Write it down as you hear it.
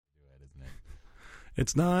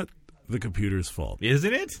It's not the computer's fault.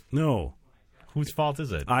 Isn't it? No. Whose fault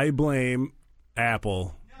is it? I blame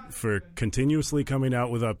Apple for continuously coming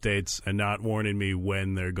out with updates and not warning me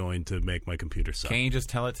when they're going to make my computer suck. Can't you just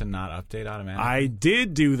tell it to not update automatically? I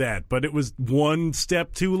did do that, but it was one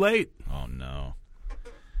step too late. Oh, no.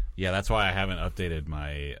 Yeah, that's why I haven't updated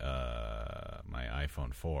my my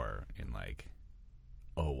iPhone 4 in, like,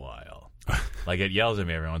 a while. Like, it yells at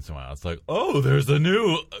me every once in a while. It's like, oh, there's a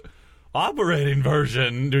new operating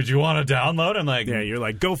version. Did you want to download? I'm like... Yeah, you're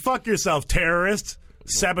like, go fuck yourself, terrorist,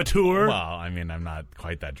 saboteur. Well, I mean, I'm not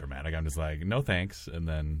quite that dramatic. I'm just like, no thanks, and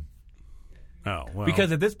then... Oh, well.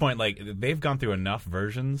 Because at this point, like, they've gone through enough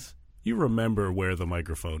versions. You remember where the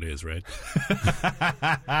microphone is, right?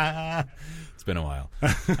 It's been a while.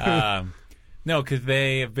 No, because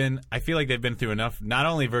they have been... I feel like they've been through enough, not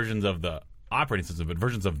only versions of the operating system, but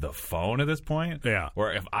versions of the phone at this point. Yeah.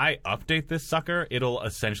 Where if I update this sucker, it'll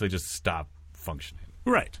essentially just stop functioning.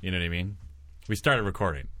 Right. You know what I mean? We started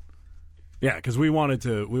recording. Yeah, because we wanted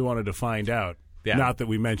to find out. Yeah. Not that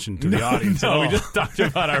we mentioned to the audience. No, at we all. just talked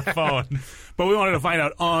about our phone. But we wanted to find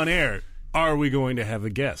out on air, are we going to have a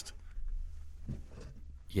guest?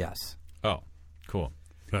 Yes. Oh, cool.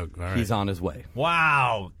 Oh, all right. He's on his way.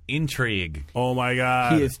 Wow. Intrigue. Oh, my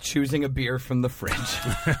God. He is choosing a beer from the fridge.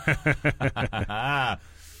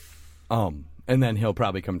 And then he'll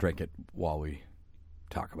probably come drink it while we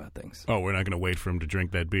talk about things. Oh, we're not going to wait for him to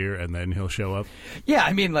drink that beer and then he'll show up? Yeah,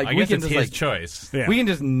 I mean, like, I we guess can it's just his like choice. Yeah. we can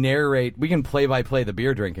just narrate. We can play by play the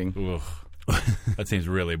beer drinking. Ugh. That seems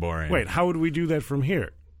really boring. Wait, how would we do that from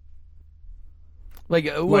here? Like,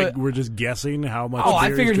 Like, we're just guessing how much oh, I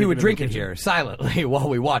beer figured he's he would drinking drink in it the here silently while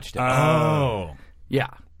we watched it. Oh, Yeah.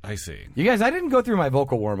 I see. You guys, I didn't go through my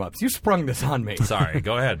vocal warm-ups. You sprung this on me. Sorry.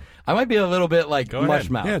 Go ahead. I might be a little bit like Go ahead. mush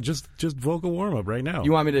mouth. kitchen. Yeah, just vocal warm-up right now.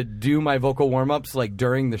 You want me to do my vocal warm-ups like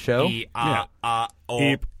during the show? Eep, up,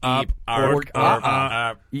 ork, erp.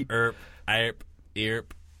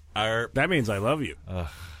 That means I love you.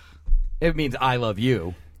 It means I love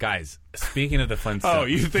you. Guys, speaking of the Flintstones. Oh,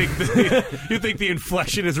 you think you think the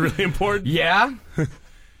inflection is really important? Yeah?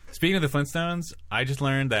 Speaking of the Flintstones, I just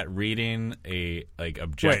learned that reading a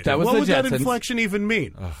objective. Wait, That was what the would that Jetsons. inflection even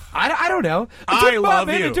mean? I don't know. I Took love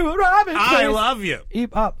my you. baby to a rabbit I place. love you.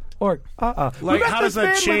 Eep up, ork, Like, We got how this does that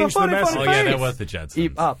man with a change the funny, message? funny Oh, yeah, that face. was the Jetsons.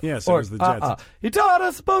 Eep up. Yes, it ork, was the Jetsons. He taught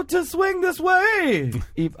us both to swing this way.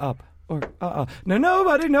 Eep up, ork, Now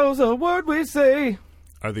nobody knows a word we say.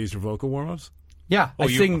 Are these your vocal warm-ups? Yeah, Oh,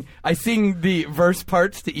 I sing the verse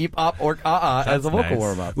parts to eep up, ork, as a vocal nice.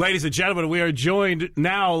 warm-up. Ladies and gentlemen, we are joined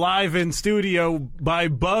now live in studio by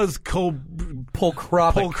Buzz Polkravic.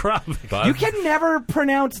 Buzz, You can never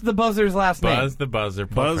pronounce the buzzer's last name. Buzz the Buzzer.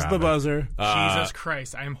 Buzz the Buzzer. Jesus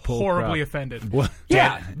Christ, I am horribly offended. What?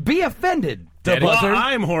 Yeah, be offended, the Daddy- buzzer. Well,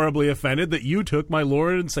 I'm horribly offended that you took my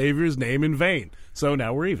Lord and Savior's name in vain. So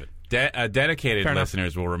now we're even. Dedicated Fair enough.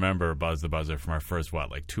 listeners will remember Buzz the Buzzer from our first,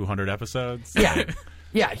 200 episodes? Yeah,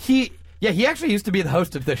 he actually used to be the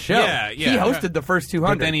host of this show. Yeah. He hosted the first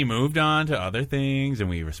 200. But then he moved on to other things, and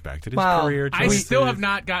we respected his Well, career I choices. still have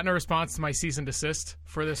not gotten a response to my cease and desist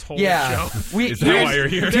for this whole yeah. show. Is that why you're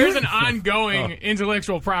here? There's an ongoing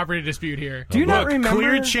intellectual property dispute here. Do you not Look, remember?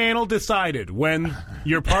 Clear Channel decided when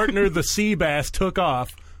your partner, the Seabass, took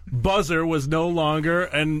off, Buzzer was no longer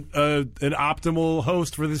an optimal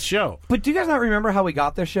host for this show. But do you guys not remember how we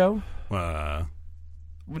got this show?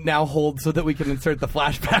 Now hold so that we can insert the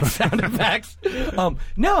flashback sound effects.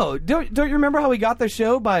 No, don't you remember how we got the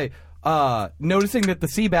show by noticing that the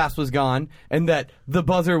sea bass was gone and that the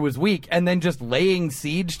buzzer was weak, and then just laying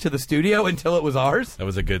siege to the studio until it was ours? That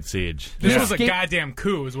was a good siege. This was a escaped- goddamn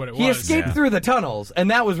coup, is what it He was. escaped through the tunnels, and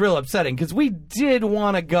that was real upsetting because we did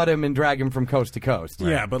want to gut him and drag him from coast to coast.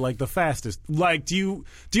 Yeah, but like the fastest. Like, do you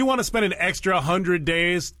want to spend an extra 100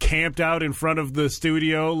 days camped out in front of the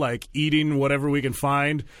studio, like eating whatever we can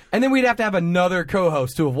find? And then we'd have to have another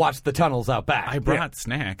co-host to have watched the tunnels out back. I brought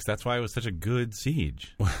snacks. That's why it was such a good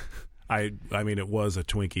siege. I mean, it was a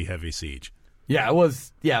Twinkie heavy siege. Yeah, it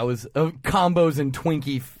was a combos and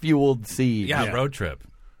Twinkie fueled siege. Yeah, Yeah. road trip.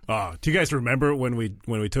 Do you guys remember when we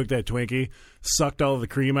took that Twinkie, sucked all of the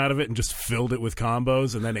cream out of it, and just filled it with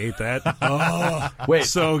combos, and then ate that? Oh, Wait,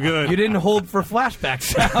 so good. you didn't hold for flashback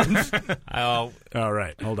sounds. Oh, All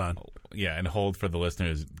right, hold on. yeah, and hold for the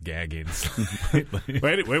listeners gagging.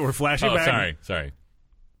 Wait, we're flashing Oh, back. sorry.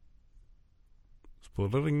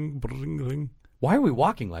 Why are we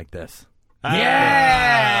walking like this?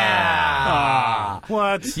 Yeah!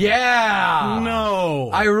 What? Yeah! No.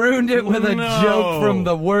 I ruined it with a No. joke from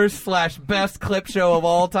the worst / best clip show of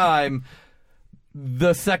all time.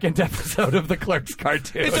 the second episode of the Clerks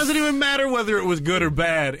cartoon. It doesn't even matter whether it was good or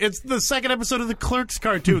bad. It's the second episode of the Clerks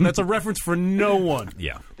cartoon. That's a reference for no one.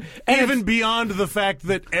 Yeah. Even beyond the fact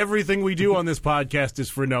that everything we do on this podcast is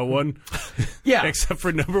for no one. Yeah. Except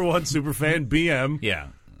for number one superfan, BM. Yeah.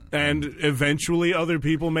 And eventually other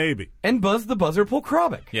people, maybe. And Buzz the Buzzer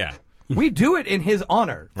Polkrobic. Yeah. We do it in his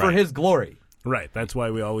honor, for Right. his glory. Right. That's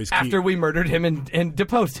why we always keep... After we murdered him and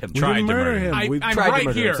deposed him. Tried to murder murder him. I'm We tried to right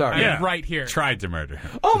murder him, here. sorry. I'm Yeah. right here. Tried to murder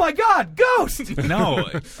him. Oh my God, Ghost! No,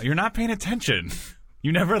 you're not paying attention.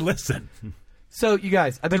 You never listen. So, you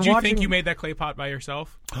guys, I've been Did you watching... think you made that clay pot by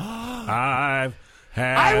yourself? I've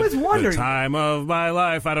had I was wondering- the time of my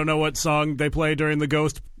life. I don't know what song they play during the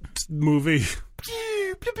Ghost movie.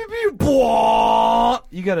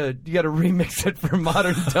 You gotta remix it for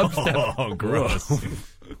modern dubstep. Oh, gross.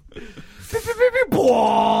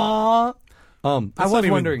 I That's was not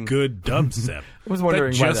even wondering. good dubstep. I was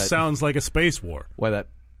wondering that why just that- sounds like a space war. Why that?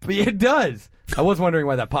 But it does. I was wondering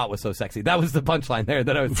why that pot was so sexy. That was the punchline there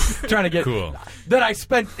that I was trying to get. Cool. That I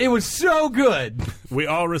spent. It was so good. We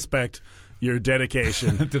all respect your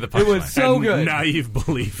dedication To the It was punchline. so and good. naive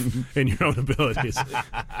belief in your own abilities.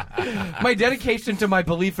 My dedication to my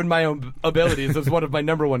belief in my own abilities is one of my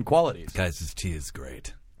number one qualities. Guys, this tea is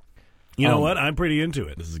great. You know what? I'm pretty into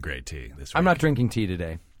it. This is great tea. This I'm week. not drinking tea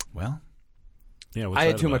today. Well, Yeah, what's I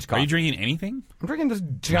had that too about? much are coffee. you drinking anything? I'm drinking this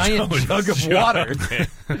giant Oh, jug of jug. water.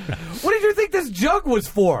 What did you think this jug was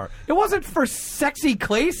for? It wasn't for sexy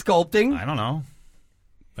clay sculpting. I don't know.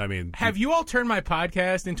 I mean, Have you all turned my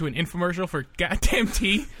podcast into an infomercial for goddamn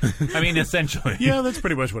tea? I mean, essentially. yeah, that's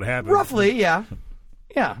pretty much what happened. Roughly, yeah.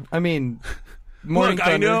 Yeah, I mean, Morning Look,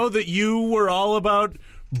 I Thunder. know that you were all about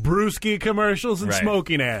brewski commercials and Right.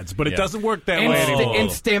 smoking ads, but it Yeah. doesn't work that And, way Oh. anymore.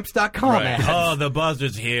 and stamps.com Right. ads. Oh, the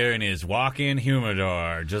buzzard's here in his walk-in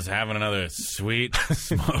humidor, just having another sweet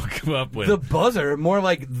smoke up with. The buzzer, more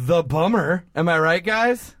like the bummer. Am I right,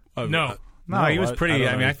 guys? No. No, he was I pretty. don't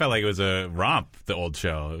I mean, know. I felt like it was a romp. The old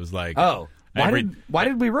show. It was like Oh, why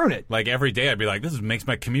did we ruin it? like every day I'd be like, this makes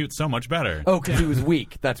my commute so much better. Oh, because he was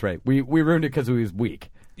weak. That's right. We ruined it because he was weak.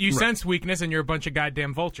 You sense weakness and you're a bunch of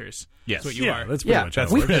goddamn vultures. Yes. That's what you yeah, are. that's pretty Yeah, much how it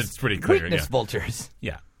That's, works. that's pretty clear. Weakness Yeah. vultures.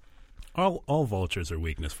 Yeah. All vultures are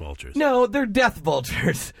weakness vultures. No, they're death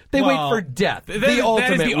vultures. They Well, wait for death. That- the that is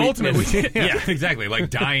ultimate the ultimate weakness. weakness. Yeah, exactly. Like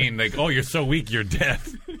dying. Like, oh, you're so weak, you're dead.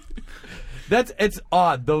 It's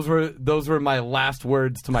odd. Those were my last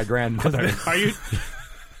words to my grandmother. Are you,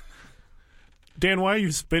 Dan? Why are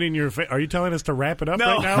you spinning your face? Are you telling us to wrap it up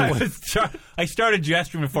No, right now? I started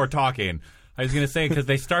gesturing before talking. I was going to say because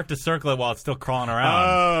they start to circle it while it's still crawling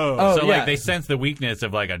around. Oh, so yeah. like they sense the weakness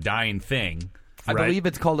of like a dying thing. I Right. believe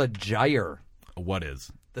it's called a gyre. What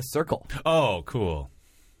is? The circle. Oh, cool.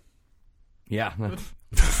 Yeah.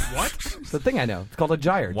 What? It's the thing I know. It's called a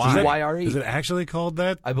gyre. Why? G-Y-R-E. Is it actually called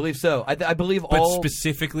that? I believe so. I believe But all.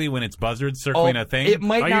 specifically when it's buzzards circling a thing. It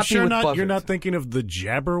might Are not you be sure with not? buzzards. You're not thinking of the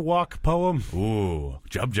Jabberwock poem? Ooh,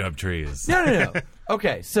 jub trees. No.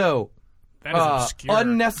 Okay, so That is obscure.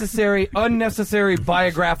 unnecessary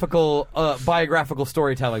biographical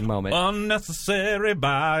storytelling moment. Unnecessary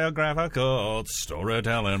biographical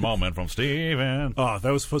storytelling moment from Steven. Oh,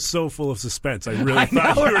 that was so full of suspense. I really I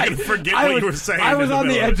thought know, you were right? going to forget I what was- you were saying. I was in on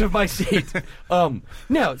the middle edge it. of my seat.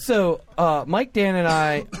 No, so Mike, Dan, and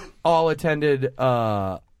I all attended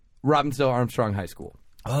Robbinsdale Armstrong High School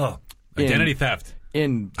Oh, identity theft.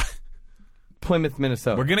 in Plymouth,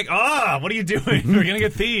 Minnesota. We're gonna. What are you doing? We're gonna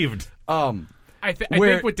get thieved. I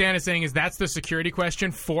Where- think what Dan is saying is that's the security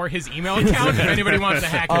question for his email account. If anybody wants to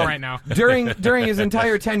hack it right now. during his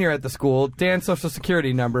entire tenure at the school, Dan's social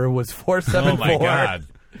security number was Oh 474. my god.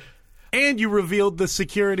 And you revealed the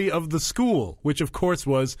security of the school, which of course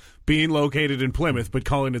was being located in Plymouth, but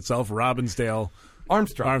calling itself Robbinsdale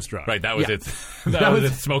Armstrong. Right, that was Yeah. it. That was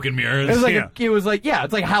was- it. Smoke and mirrors. It was like Yeah.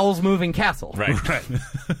 it's like Howl's Moving Castle. right. Right.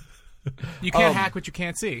 You can't hack what you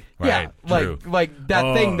can't see. Yeah, Right, true. like that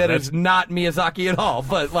Oh, thing that that's- is not Miyazaki at all,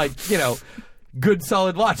 but good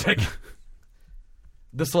solid logic.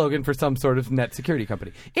 The slogan for some sort of net security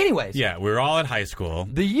company. Anyways, Yeah, we were all at high school.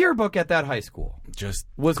 the yearbook at that high school. Just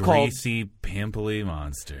Was called- greasy, pimply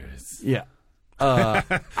monsters. Yeah.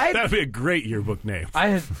 That'd be a great yearbook name.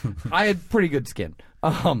 I had pretty good skin.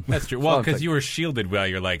 That's true. Well, because you were shielded by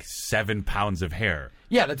your like 7 pounds of hair.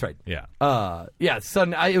 Yeah, that's right. Yeah.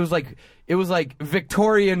 It was like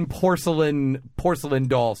Victorian porcelain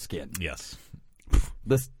doll skin. Yes.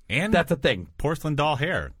 And That's a thing. porcelain doll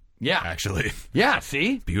hair. Yeah. Actually, Yeah,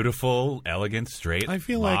 see? beautiful, elegant, straight. I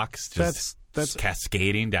feel like locks just that's-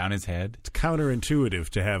 cascading down his head. It's counterintuitive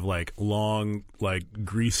to have like long like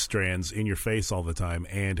grease strands in your face all the time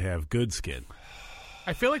and have good skin.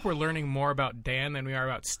 I feel like we're learning more about Dan than we are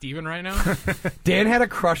about Steven right now. Dan had a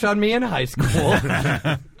crush on me in high school.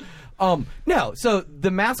 No, so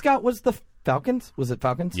the mascot was the Falcons? Was it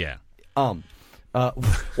Falcons? Yeah.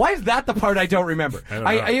 Why is that the part I don't remember? I don't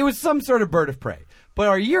know. It was some sort of bird of prey. But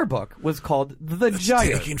our yearbook was called the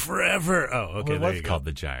Gyre. Taking forever. Oh, okay. Well, it there was you go. called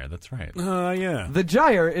the Gyre. That's right. Yeah. The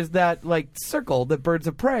gyre is that like circle that birds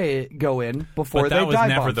of prey go in before But they that was dive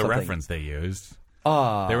never bomb the something. reference they used. They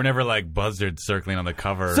were never like buzzards circling on the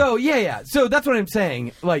cover. So yeah. So that's what I'm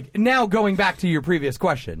saying. Like now going back to your previous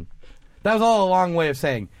question, that was all a long way of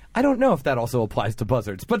saying I don't know if that also applies to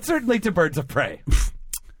buzzards, but certainly to birds of prey.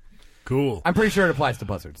 Cool. I'm pretty sure it applies to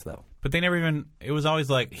buzzards though. But they never even. It was always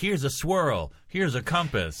like, here's a swirl, here's a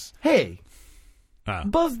compass. Hey.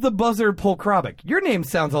 Buzz the Buzzard Polkrabic. Your name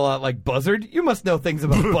sounds a lot like Buzzard. You must know things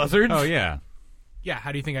about buzzards. Oh yeah. Yeah,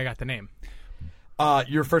 how do you think I got the name?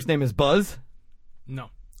 Your first name is Buzz? No.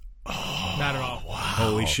 Not at all.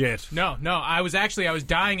 Holy shit. No. I was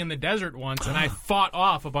dying in the desert once, and I fought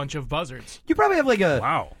off a bunch of buzzards. You probably have like a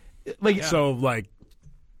Wow. like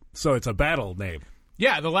So it's a battle name.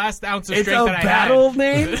 Yeah, the last ounce of it's strength a that I battle had.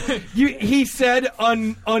 name. He said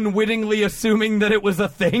unwittingly assuming that it was a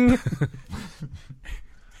thing.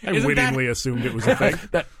 I Isn't wittingly assumed it was a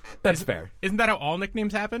thing. That's fair. Isn't that how all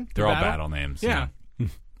nicknames happen? They're The all battle names. Yeah.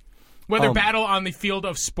 Whether battle on the field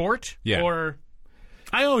of sport Yeah. or...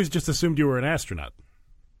 I always just assumed you were an astronaut.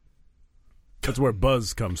 That's where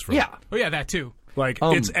Buzz comes from. Yeah. Oh, yeah, that too. Like,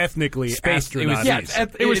 it's ethnically space- it was- astronaut.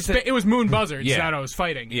 Yeah, It was moon buzzards Yeah. that I was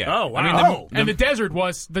fighting. Yeah. Oh, wow. I mean, And the desert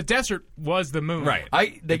was the moon. right.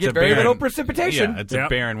 they It's get a very barren- little precipitation. Yeah, it's Yep, a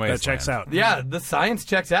barren wasteland. that checks out. Yeah, the science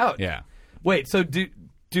checks out. Yeah. Wait, so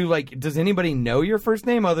does anybody know your first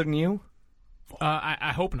name other than you?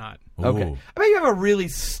 I hope not. Okay. Ooh. I bet you have a really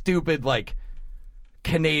stupid like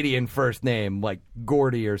Canadian first name, like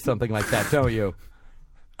Gordy or something like that, don't you?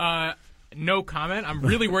 No comment. I'm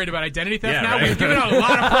really worried about identity theft Yeah, now. right. We've given out a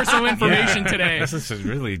lot of personal information today. This is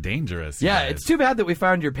really dangerous. Yeah, guys. it's too bad that we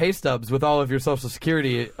found your pay stubs with all of your social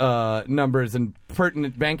security numbers and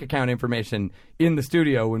pertinent bank account information in the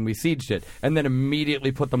studio when we sieged it, and then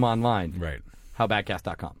immediately put them online. Right.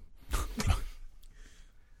 Howbadcast.com.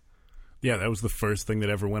 Yeah, that was the first thing that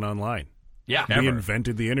ever went online. Yeah. We Ever.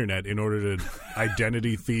 invented the internet in order to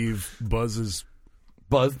identity thieve Buzz's.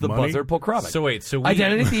 Buzz the Money? Buzzer Polkrabic. So wait, so we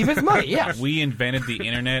Identity thief is money, yeah. we invented the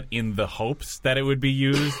internet in the hopes that it would be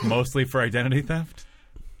used mostly for identity theft?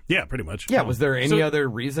 Yeah, pretty much. Yeah, was there any So- other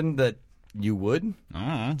reason that you would?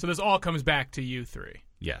 So this all comes back to you three.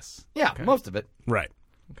 Yes. Yeah, most of it. Right.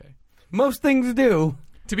 Okay. Most things do.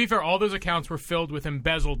 To be fair, all those accounts were filled with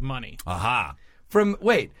embezzled money. Aha.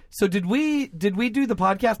 So did we do the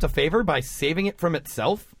podcast a favor by saving it from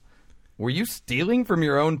itself? Were you stealing from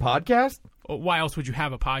your own podcast? Well, why else would you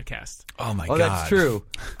have a podcast? Oh my Oh, god. that's true.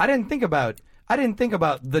 I didn't think about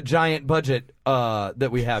the giant budget that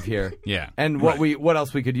we have here. Yeah. And what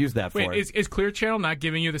else we could use that Wait, for. is Clear Channel not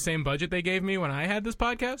giving you the same budget they gave me when I had this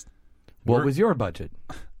podcast? What was your budget?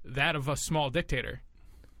 That of a small dictator.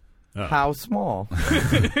 How small?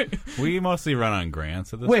 We mostly run on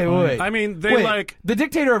grants at this Wait. point. I mean, they the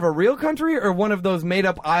dictator of a real country or one of those made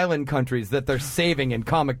up island countries that they're saving in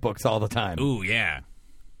comic books all the time? Ooh, yeah.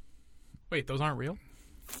 Wait, those aren't real?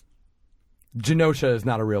 Genosha is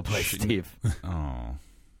not a real place, Steve. Oh.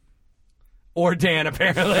 Or Dan,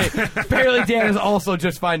 apparently. Apparently Dan is also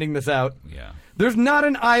just finding this out. Yeah. There's not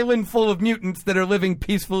an island full of mutants that are living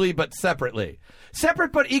peacefully but separately.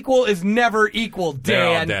 Separate but equal is never equal, Dan.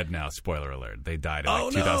 They're all dead now. Spoiler alert. They died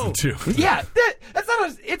in 2002. Yeah, that's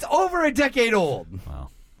not. It's over a decade old.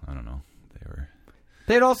 Well, I don't know. They were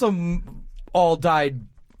They'd also all died.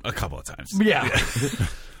 a couple of times. Yeah,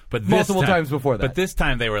 But this multiple time- times before that. But this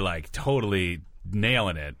time they were like totally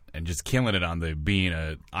nailing it and just killing it on the being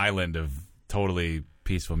an island of totally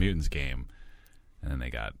peaceful mutants game. And then they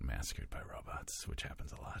got massacred by robots, which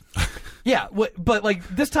happens a lot. yeah. But like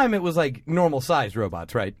this time, it was like normal sized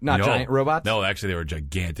robots, right? Not No. giant robots. No, actually they were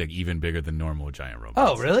gigantic, even bigger than normal giant robots.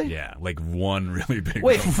 Oh, really? Yeah, like one really big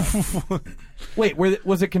Wait. robot. Wait,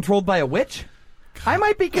 was it controlled by a witch? I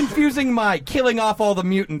might be confusing my killing off all the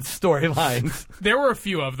mutants storylines. There were a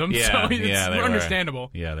few of them, Yeah, so it's yeah, they were.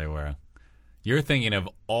 understandable. Yeah, they were. You're thinking of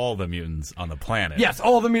all the mutants on the planet. Yes,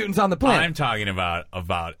 all the mutants on the planet. I'm talking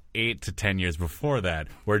about 8 to 10 years before that,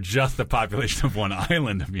 where just the population of one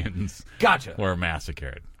island of mutants Gotcha. were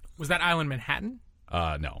massacred. Was that island Manhattan?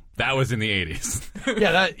 No, that was in the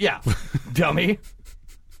 80s. Yeah, dummy.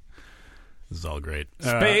 This is all great.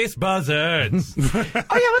 Space buzzards. Oh yeah,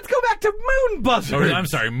 let's go back to moon buzzards. Or, I'm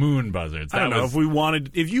sorry, moon buzzards. I don't That know was-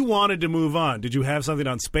 if you wanted to move on. Did you have something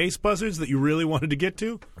on space buzzards that you really wanted to get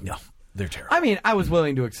to? No. They're terrible. I mean, I was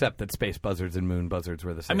willing to accept that space buzzards and moon buzzards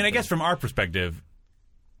were the same. I mean, I thing. guess from our perspective,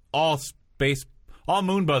 all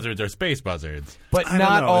moon buzzards are space buzzards. but I don't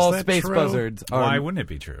not know. all Is that space true? buzzards are. Why wouldn't it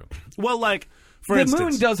be true? Well, like, for the instance,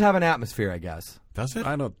 moon does have an atmosphere, I guess. Does it?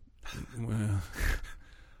 I don't.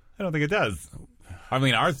 I don't think it does. I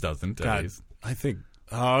mean, ours doesn't. At God, least. I think.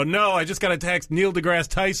 Oh no! I just got a text. Neil deGrasse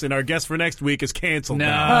Tyson, our guest for next week, is canceled. No.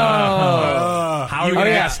 now. How are you we gonna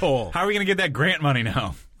asshole! How are we going to get that grant money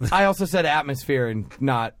now? I also said atmosphere and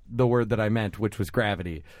not the word that I meant, which was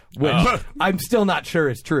gravity, which I'm still not sure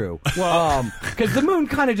is true. Because the moon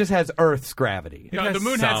kind of just has Earth's gravity. No, It the has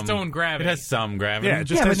moon has its own gravity. It has some gravity. Yeah, it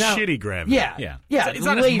just Yeah, has but now- shitty gravity. Yeah, Yeah. yeah. It's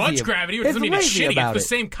not as lazy much ab- gravity. It doesn't mean it's lazy shitty. about It's it.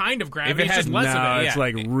 the same kind of If gravity. it It's had just less no, of it. it's Yeah.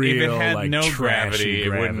 like If real, it had like no trashy gravity, it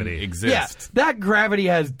wouldn't gravity. exist. Yeah, that gravity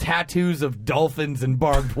has tattoos of dolphins and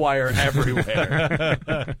barbed wire everywhere.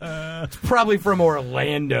 It's probably from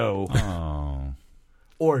Orlando Oh.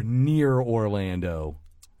 or near Orlando.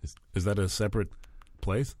 Is that a separate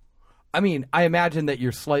place? I mean, I imagine that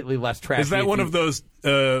you're slightly less trashy. Is that if one you- of those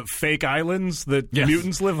fake islands that Yes.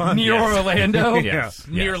 mutants live on? near Yes. Orlando? Yes.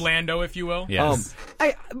 Near Yes. Lando, if you will. Yes.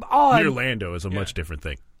 Near Lando is a much different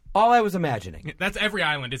thing. All I was imagining. That's every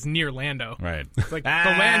island is near Lando. Right. It's like the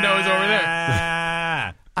Lando is over there.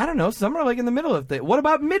 Ah. I don't know. Some are like in the middle of the. What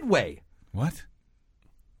about Midway? What?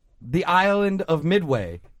 The island of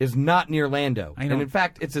Midway is not near Lando. I know. And in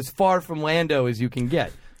fact, it's as far from Lando as you can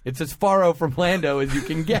get. It's as far from Lando as you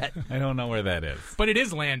can get. I don't know where that is. But it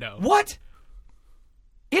is Lando. What?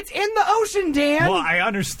 It's in the ocean, Dan. Well, I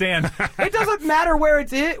understand. It doesn't matter where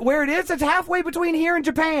it is. It's halfway between here and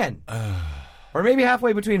Japan. Or maybe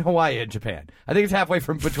halfway between Hawaii and Japan. I think it's halfway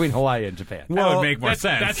between Hawaii and Japan. That Well, would make more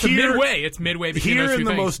sense. That's the Here- midway. It's midway between Here those two in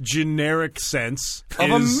the things. most generic sense Of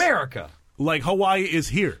is America. like Hawaii is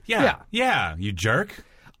here. Yeah, you jerk.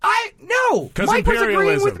 No! 'Cause Mike was agreeing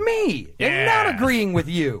imperialism. with me and Yeah. not agreeing with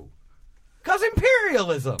you. Because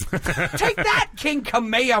imperialism. Take that, King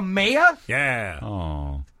Kamehameha. Yeah.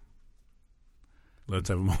 Oh. Let's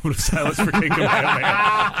have a moment of silence for King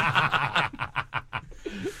Kamehameha.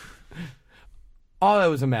 All I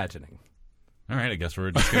was imagining. All right, I guess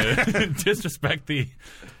we're just going to disrespect the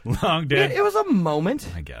long Yeah, dead. it was a moment.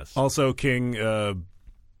 I guess. Also, King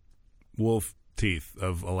Wolf Teeth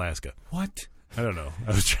of Alaska. What? I don't know.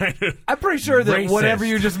 I was trying to. I'm pretty sure that Racist. whatever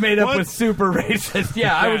you just made up What? was super racist.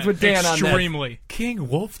 Yeah, I was with Dan on that. Extremely. King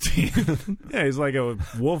Wolf Teeth. Yeah, he's like a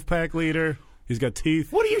wolf pack leader. He's got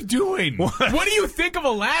teeth. What are you doing? What do you think of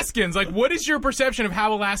Alaskans? Like, what is your perception of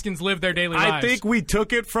how Alaskans live their daily lives? I think we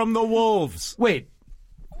took it from the wolves. Wait.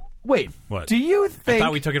 What? Do you I think...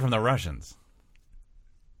 thought we took it from the Russians.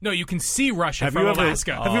 No, you can see Russia Have from you ever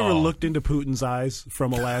Alaska. have you ever looked into Putin's eyes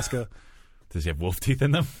from Alaska? Does he have wolf teeth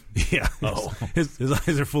in them? Yeah. His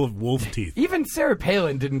eyes are full of wolf teeth. Even Sarah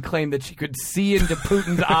Palin didn't claim that she could see into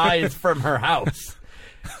Putin's eyes from her house.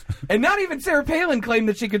 And not even Sarah Palin claimed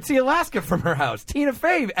that she could see Alaska from her house. Tina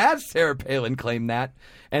Fey, as Sarah Palin, claimed that.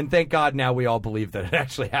 And thank God now we all believe that it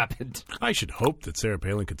actually happened. I should hope that Sarah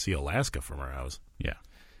Palin could see Alaska from her house. Yeah.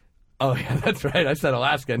 Oh, yeah, that's right. I said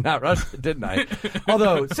Alaska, not Russia, didn't I?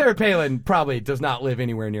 Although Sarah Palin probably does not live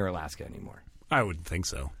anywhere near Alaska anymore. I wouldn't think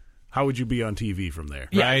so. How would you be on TV from there?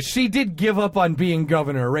 Yeah, Right. she did give up on being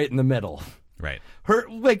governor right in the middle. Right. Her,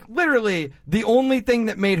 like, literally, the only thing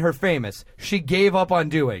that made her famous, she gave up on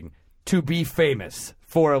doing to be famous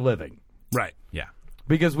for a living. Right. Yeah.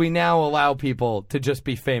 Because we now allow people to just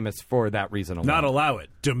be famous for that reason alone. Not allow it.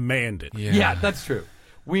 Demand it. Yeah, that's true.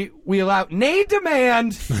 We allow, nay,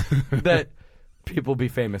 demand that people be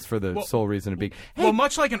famous for the sole reason of being. Hey, Well,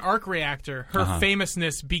 much like an arc reactor, her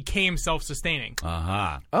famousness became self-sustaining.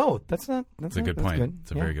 Aha. oh, that's not. That's a good point. Good.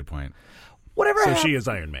 It's a Yeah. very good point. Whatever. So hap- she is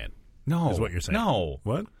Iron Man. No. Is what you're saying. No.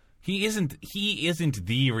 What? He isn't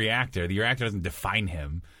the reactor. The reactor doesn't define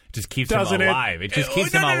him. It just keeps Doesn't him it? alive. It just Oh,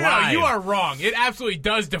 keeps no, him no, no, alive. No, you are wrong. It absolutely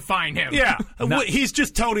does define him. Yeah. He's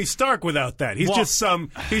just Tony Stark without that. He's Well- just some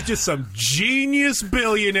genius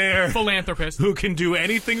billionaire Philanthropist. who can do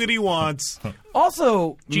anything that he wants.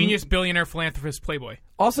 Also, Genius, billionaire, philanthropist, playboy.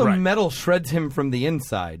 Right. metal shreds him from the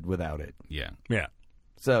inside without it. Yeah. Yeah.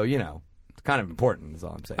 So, it's kind of important, is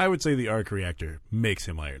all I'm saying. I would say the arc reactor makes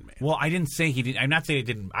him Iron Man. Well, I didn't say he didn't. I'm not saying he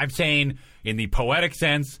didn't. I'm saying in the poetic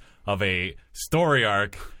sense of a story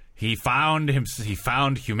arc, he found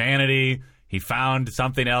humanity. He found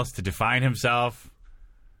something else to define himself.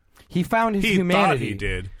 He found his He humanity. thought he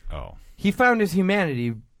did. Oh. He found his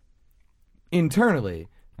humanity internally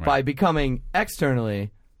by Right. becoming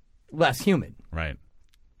externally less human. Right.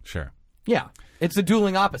 Sure. Yeah. It's the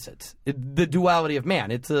dueling opposites. The duality of man.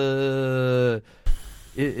 It's a...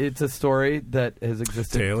 it's a story that has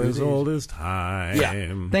existed. Tale through as the old ages. as time.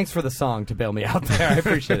 Yeah. Thanks for the song to bail me out there. I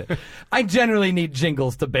appreciate it. I generally need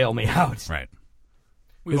jingles to bail me out. Right.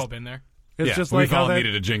 We've all been there. It's just like we've all how that,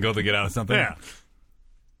 needed a jingle to get out of something. yeah.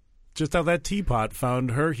 Just how that teapot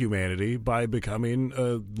found her humanity by becoming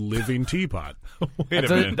a living teapot. Wait a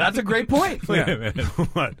minute. That's a great point. Wait a minute.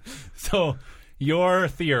 What? So your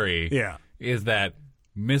theory Yeah. is that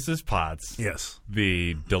Mrs. Potts, Yes.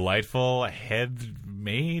 the delightful head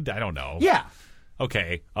maid, I don't know. Yeah.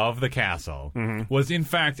 Okay, of the castle, was in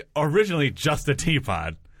fact originally just a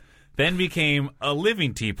teapot, then became a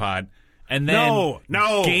living teapot, and then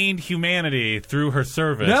No. gained humanity through her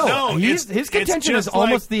service. No, his it's contention is just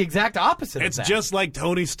almost like- the exact opposite It's of that. just like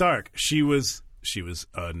Tony Stark. She was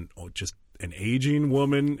just an aging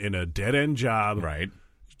woman in a dead end job, Right.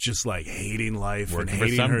 just like hating life Working and for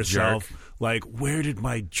hating some herself. jerk. Like, where did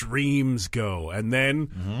my dreams go? And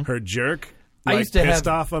then her jerk I like, used to pissed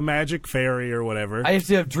have- off a magic fairy or whatever. I used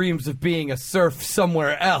to have dreams of being a serf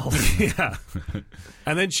somewhere else. Yeah.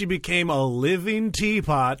 And then she became a living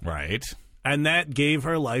teapot, Right. and that gave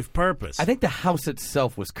her life purpose. I think the house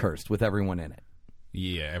itself was cursed with everyone in it.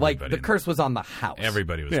 Yeah, Like, everybody. the curse was on the house.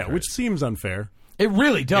 Everybody was yeah, cursed. which seems unfair. It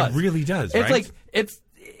really does. It really does, It's right? like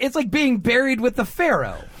it's like being buried with the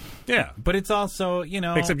pharaoh. Yeah. But it's also, you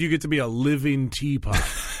know... Except you get to be a living teapot.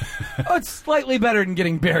 Oh, it's slightly better than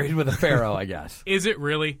getting buried with a pharaoh, I guess. Is it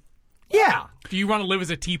really? Yeah. Do you want to live as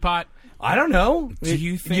a teapot? I don't know. Do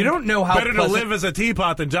you think- you don't know how Better to pleasant- live as a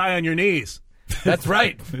teapot than die on your knees. That's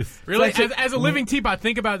right. Really? Like- As a living teapot,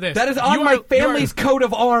 think about this. That is on You my are- family's coat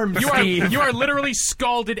of arms, You are, Steve. you are literally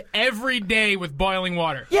scalded every day with boiling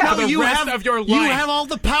water. Yeah, for the rest of your life. You have all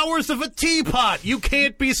the powers of a teapot. You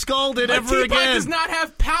can't be scalded a ever teapot again. does not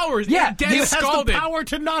have powers. Yeah, It gets It has scalded. the power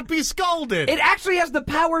to not be scalded. It actually has the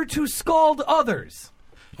power to scald others.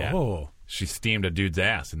 Yeah. Oh. She steamed a dude's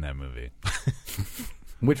ass in that movie.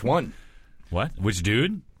 Which one? What? Which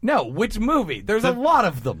dude? No, which movie? There's a lot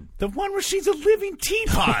of them. The one where she's a living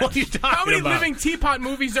teapot. What are you talking How many about? living teapot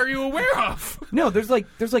movies are you aware of? No, there's like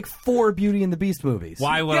 4 Beauty and the Beast movies.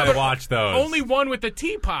 Why would Yeah, I but watch those? Only one with the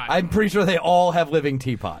teapot. I'm pretty sure they all have living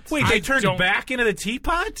teapots. Wait, I they turned don't- back into the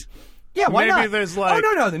teapot? yeah, why maybe not? there's like-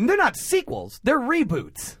 Oh no, they're not sequels. They're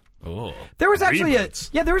reboots. Oh. There was actually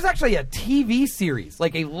Reboots? there was actually a TV series,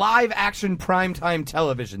 like a live action primetime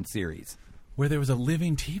television series. Where there was a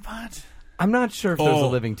living teapot? I'm not sure if there's a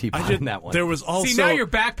living teapot in that one. There was also See, now you're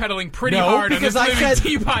backpedaling pretty no, hard on because this I living said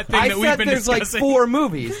teapot thing I that said we've been there's discussing. like 4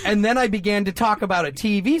 movies, and then I began to talk about a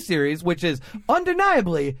TV series, which is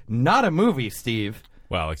undeniably not a movie, Steve.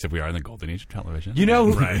 Well, except we are in the golden age of television. You know,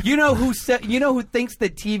 Right. you know who thinks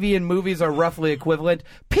that TV and movies are roughly equivalent?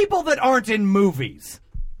 People that aren't in movies.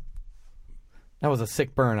 That was a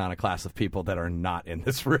sick burn on a class of people that are not in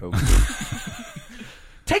this room.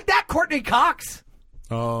 Take that, Courtney Cox.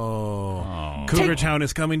 Oh. Cougar Town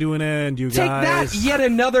is coming to an end, you Take guys. that, yet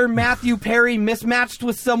another Matthew Perry mismatched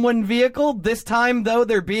with someone vehicle. This time, though,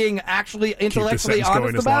 they're being actually Keep the intellectually sentence going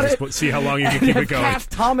honest as long about as it. see how long you can And keep have it going.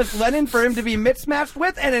 cast Thomas Lennon for him to be mismatched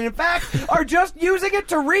with, and in fact are just using it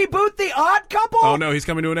to reboot The Odd Couple. Oh no, he's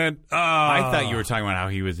coming to an end. I thought you were talking about how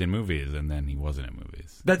he was in movies, and then he wasn't in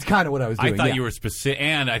movies. That's kind of what I was doing. I thought yeah. you were specific,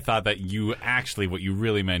 and I thought that you actually, what you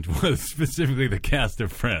really meant was specifically the cast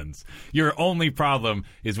of Friends. Your only problem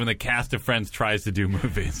is when the cast of Friends tries to do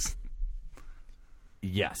movies.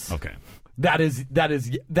 Yes. Okay. That is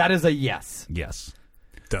a yes. Yes.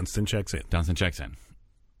 Dunstan checks in. Dunstan checks in.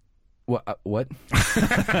 What?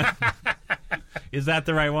 Is that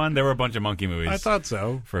the right one? There were a bunch of monkey movies I thought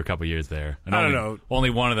so. for a couple years there. And I don't only- know. Only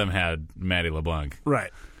one of them had Maddie LeBlanc.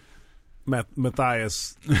 Right.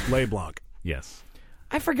 Matthias LeBlanc. Yes.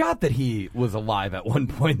 I forgot that he was alive at one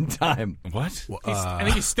point in time. What? I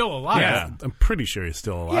think he's still alive. Yeah. I'm pretty sure he's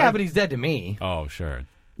still alive. Yeah, but he's dead to me. Oh, sure.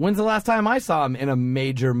 When's the last time I saw him in a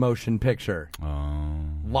major motion picture? Oh.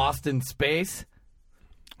 Lost in Space?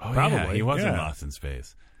 Oh, Probably, yeah, he was in yeah. Lost in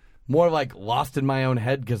Space. More like lost in my own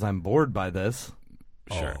head because I'm bored by this.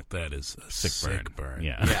 Sure. Oh, that is a Sick burn.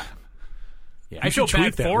 Yeah. I feel should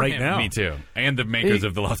tweet bad that for right him. now. Me too. And the makers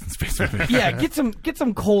of the Lost in Space movie. Yeah, get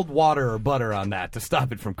some cold water or butter on that to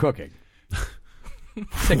stop it from cooking.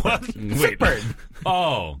 Sick burn. Sick burn.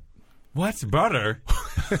 Oh. What's butter?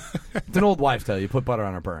 It's an old wives' tale. You put butter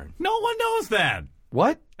on a burn. No one knows that.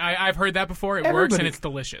 What? I've heard that before. It works, and it's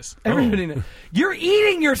delicious. Everybody knows. You're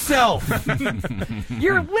eating yourself.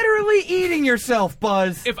 You're literally eating yourself,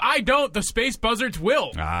 Buzz. If I don't, the space buzzards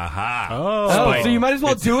will. Aha. Oh, so you might as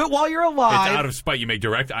well do it while you're alive. It's out of spite. You make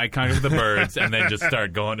direct eye contact with the birds and then just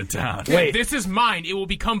start going to town. Wait. This is mine. It will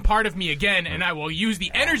become part of me again, and I will use the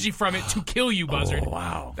energy from it to kill you, buzzard. Oh,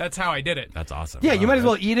 wow. That's how I did it. That's awesome. Yeah, you might as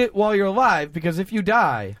well eat it while you're alive, because if you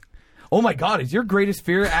die... Oh my God, is your greatest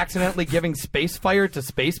fear accidentally giving space fire to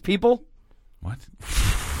space people? What?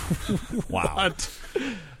 Wow.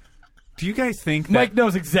 Do you guys think that... Mike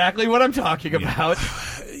knows exactly what I'm talking about.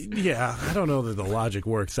 Yeah, I don't know that the logic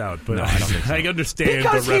works out, but No, I don't think so. I understand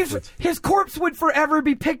Because the reference. his corpse would forever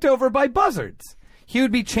be picked over by buzzards. He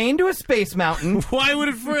would be chained to a space mountain. Why would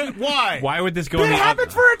it? Why? Why would this go But in it the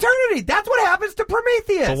happens for eternity. That's what happens to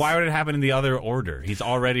Prometheus. But why would it happen in the other order? He's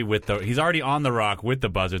already on the rock with the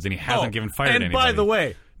buzzards, and he hasn't given fire to And anybody. by the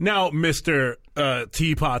way, now Mr.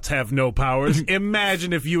 Teapots have no powers.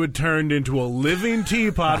 Imagine if you had turned into a living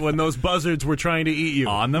teapot when those buzzards were trying to eat you.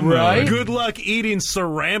 On the moon. Right? Good luck eating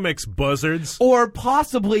ceramics, buzzards. Or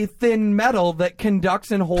possibly thin metal that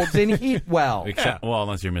conducts and holds in heat well. Except, well,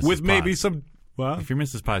 unless you're Mrs. With maybe Potts. some... Well, If you're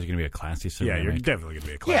Mrs. Potts, you're going to be a classy yeah, ceramic. you're definitely going to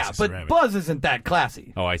be a Yeah, classy but ceramic. Buzz isn't that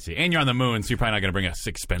classy. Oh, I see. And you're on the moon, so you're probably not going to bring a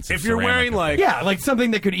expensive If you're ceramic wearing, up like... Yeah, like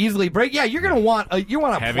something that could easily break. Yeah, you're gonna want a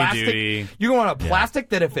Heavy plastic. duty. You're gonna want a plastic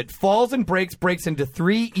that if it falls and breaks into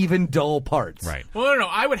 3 even dull parts. Right. Well, no.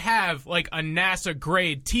 I would have like a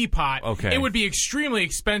NASA-grade teapot. Okay. It would be extremely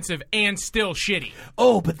expensive and still shitty.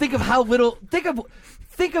 Oh, but think of how little.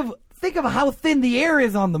 Think of how thin the air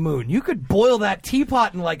is on the moon. You could boil that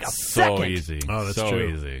teapot in like a So second. easy. Oh, that's so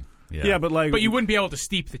true. easy. Yeah. Yeah, but like... But you wouldn't be able to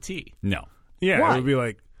steep the tea No. Yeah, Why? it would be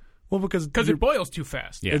like... Well, because it boils too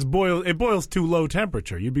fast. Yeah. it boils too low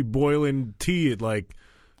temperature. You'd be boiling tea at like...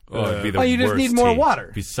 Oh, it'd be the Oh, you just worst need more tea. water.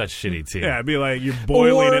 It'd be such shitty tea. Yeah, it'd be like you're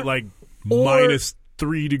boiling Or- at like or- minus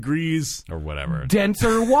 3 degrees. Or whatever.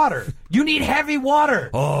 Denser water. You need heavy water.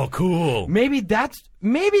 Oh, cool. Maybe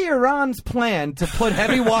Iran's plan to put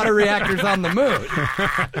heavy water reactors on the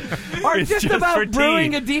moon are It's just just for about tea.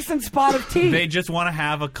 brewing a decent spot of tea. They just want to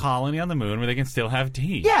have a colony on the moon where they can still have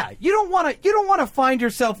tea. Yeah, you don't want to find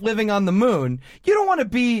yourself living on the moon. You don't want to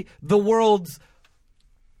be the world's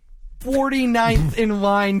 49th in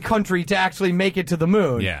line country to actually make it to the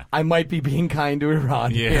moon. Yeah. I might be being kind to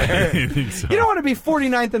Iran. Yeah, here. I think so. You don't want to be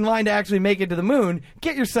 49th in line to actually make it to the moon.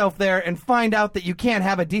 Get yourself there and find out that you can't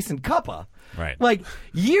have a decent cuppa. Right. Like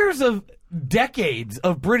decades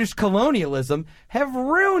of British colonialism have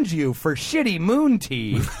ruined you for shitty moon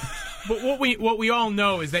tea. But what we all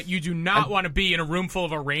know is that you do not want to be in a room full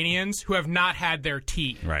of Iranians who have not had their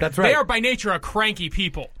tea. Right. That's right. They are by nature a cranky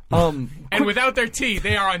people. And without their tea,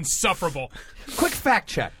 they are insufferable. Quick fact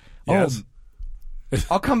check. Yes.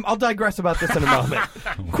 I'll digress about this in a moment.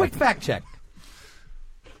 Quick fact check.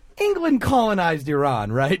 England colonized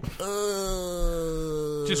Iran, right?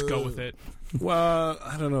 Just go with it. Well,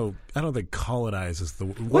 I don't know. I don't think colonize is the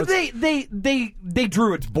Well, they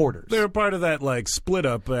drew its borders. They're part of that like split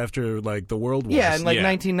up after like the World Wars. Yeah, in like Yeah.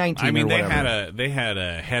 1919. I mean, or they whatever. had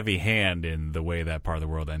a heavy hand in the way that part of the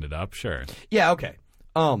world ended up. Sure. Yeah, okay.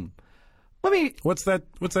 Let me. What's that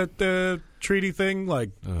treaty thing like?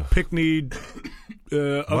 Pickney.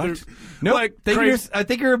 Other Nope. like I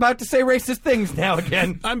think you're about to say racist things now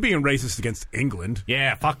again. I'm being racist against England.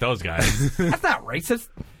 Yeah, fuck those guys. That's not racist.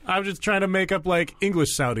 I'm just trying to make up like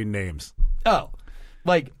English sounding names. Oh,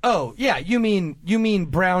 yeah. You mean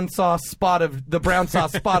brown sauce spot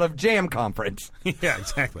of jam conference? Yeah,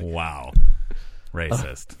 exactly. Wow.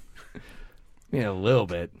 Racist. Yeah, a little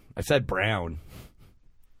bit. I said brown.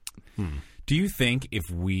 Do you think if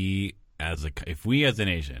we as a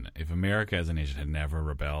nation, if America as a nation had never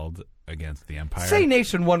rebelled against the empire, Say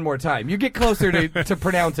nation one more time. You get closer to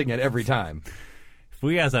pronouncing it every time. if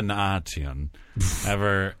we as a nation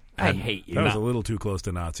ever I hate you. That was a little too close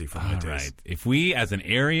to Nazi for my All taste. right. If we, as an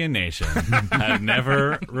Aryan nation, had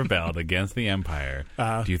never rebelled against the empire,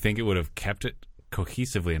 do you think it would have kept it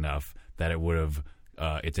cohesively enough that it would have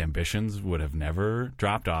its ambitions would have never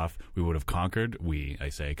dropped off? We would have conquered. I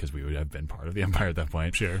say because we would have been part of the empire at that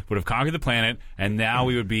point. Sure. Would have conquered the planet, and now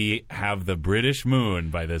we would have the British moon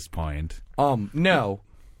by this point. No.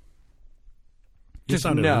 You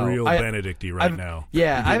sounded no. real Benedicty right I've- now.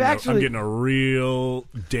 yeah, I'm getting a real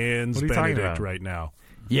Dan's What are you talking Benedict about? right now.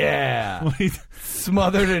 Yeah.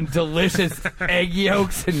 Smothered in delicious egg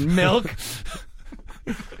yolks and milk.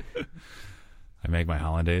 I make my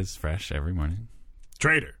hollandaise fresh every morning.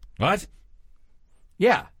 Traitor. What?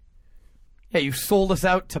 Yeah. Yeah, you sold us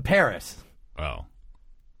out to Paris. Oh,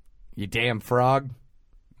 You damn frog.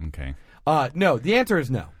 okay. No, the answer is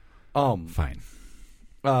no. Fine.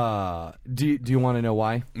 Do you want to know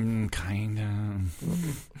why? Kind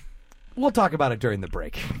of. We'll talk about it during the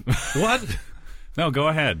break. What? No, go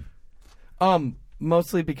ahead.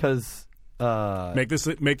 Mostly because Make this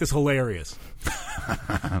hilarious.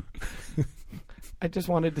 I just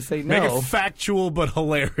wanted to say Make no. it factual but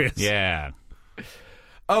hilarious. Yeah.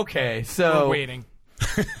 Okay, so We're waiting.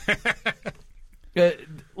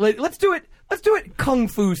 let's do it. Let's do it kung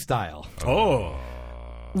fu style. Oh.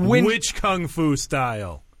 Which kung fu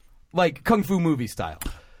style? Like kung fu movie style.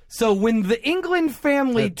 So when the England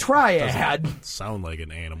family triad Sound like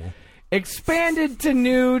an animal. expanded to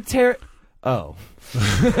new let's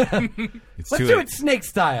do it snake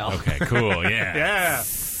style. Okay, cool. Yeah. Yeah.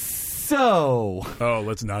 So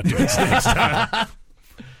Let's not do it snake style.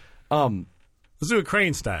 Let's do it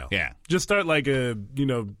crane style. Yeah. Just start like just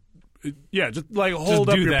like hold Just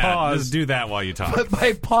up do your that. paws. Just do that while you talk. but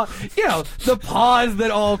by paw, the paws that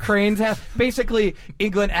all cranes have. Basically,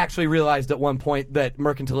 England actually realized at one point that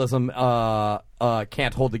mercantilism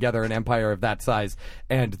can't hold together an empire of that size,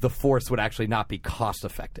 and the force would actually not be cost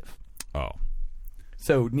effective. Oh,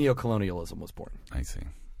 So neocolonialism was born. I see.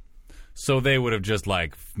 So they would have just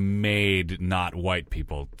like made not white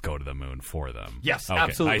people go to the moon for them. Yes, Okay,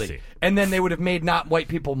 absolutely. I see. And then they would have made not white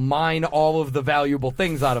people mine all of the valuable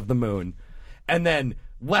things out of the moon, and then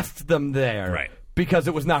left them there, Right. Because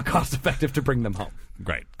it was not cost effective to bring them home.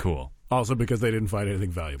 Great, cool. Also because they didn't find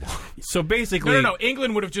anything valuable. So basically, No.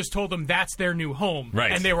 England would have just told them that's their new home.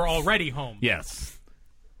 Right. And they were already home. Yes.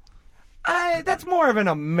 That's more of an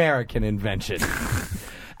American invention.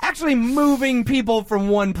 Actually, moving people from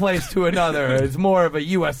one place to another is more of a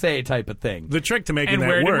USA type of thing. The trick to making And that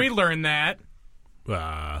where work. did we learn that?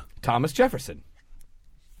 Thomas Jefferson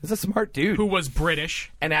is a smart dude Who was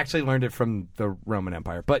British. and actually learned it from the Roman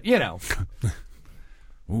Empire. But,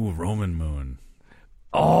 Ooh, Roman moon.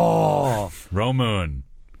 Romoon.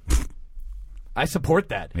 I support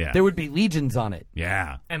that. Yeah. There would be legions on it.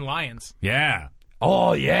 Yeah. And lions. Yeah.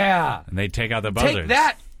 Oh, yeah. And they take out the buzzards. Take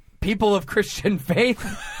that, people of Christian faith.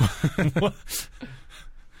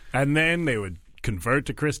 And then they would convert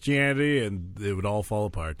to Christianity and it would all fall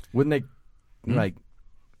apart. Wouldn't they,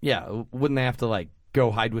 wouldn't they have to,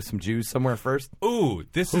 go hide with some Jews somewhere first? Ooh,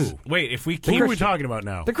 this is... Wait, if we Who keep... are we talking about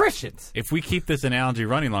now? The Christians. If we keep this analogy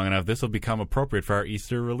running long enough, this will become appropriate for our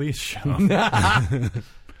Easter release show.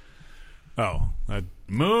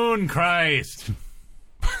 Moon Christ.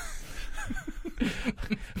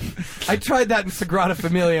 I tried that in Sagrada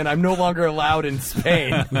Familia, and I'm no longer allowed in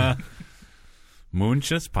Spain.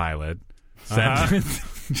 Moonchus Pilate said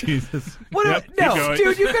Jesus. What? Yep, keep No, going.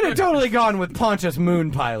 dude, you could have totally gone with Pontius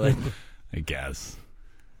Moon Pilate. I guess.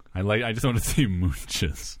 I just want to see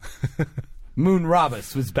Moonchus. Moon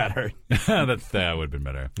Robus was better. that would have been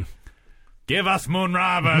better. Give us Moon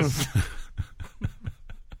Robbers.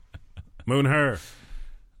 Moon her.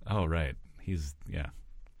 Oh, right. He's, yeah.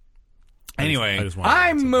 Anyway. I just wanted to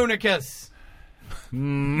I'm add Moonicus.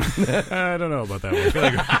 I don't know about that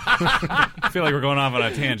one. I feel like we're going off on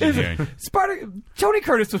a tangent here. Tony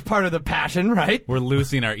Curtis was part of the Passion, right? We're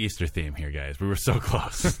losing our Easter theme here, guys. We were so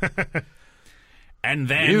close. And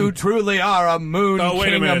then... You truly are a moon wait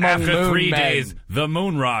a king minute. among After moon 3 men. days, the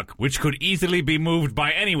moon rock, which could easily be moved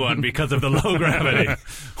by anyone because of the low gravity,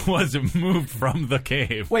 was moved from the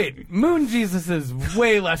cave. Wait, Moon Jesus is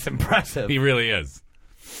way less impressive. He really is.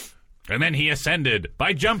 And then he ascended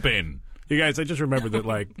by jumping. You guys, I just remembered that,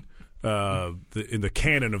 in the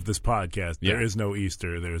canon of this podcast, there Yeah. is no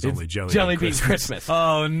Easter. There's only Jelly Bean Christmas.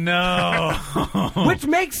 Oh, no. Which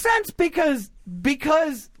makes sense because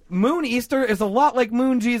Moon Easter is a lot like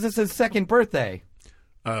Moon Jesus' second birthday.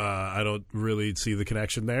 I don't really see the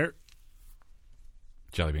connection there.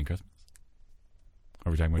 Jelly Bean Christmas?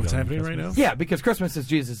 Are we talking about What's Jelly Bean happening right Christmas? now? Yeah, because Christmas is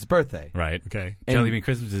Jesus' birthday. Right. Okay. Jelly Bean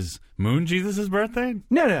Christmas is Moon Jesus' birthday?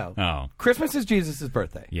 No. Oh. Christmas is Jesus'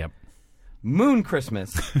 birthday. Yep. Moon Christmas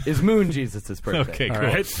is Moon Jesus' birthday. Okay, All cool.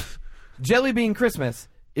 right. Jelly Bean Christmas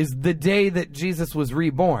is the day that Jesus was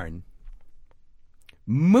reborn.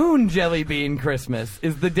 Moon Jelly Bean Christmas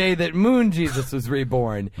is the day that Moon Jesus was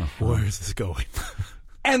reborn. Where is this going?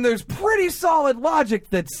 And there's pretty solid logic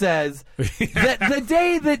that says that the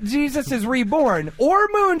day that Jesus is reborn, or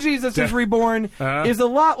Moon Jesus is reborn, is a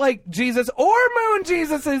lot like Jesus or Moon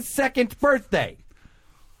Jesus' second birthday.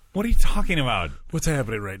 What are you talking about? What's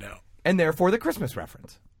happening right now? And therefore the Christmas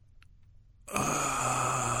reference.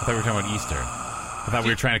 I thought we were talking about Easter. I thought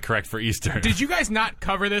we were trying to correct for Easter. Did you guys not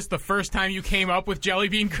cover this the first time you came up with Jelly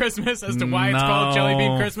Bean Christmas as to why it's called Jelly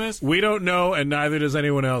Bean Christmas? We don't know, and neither does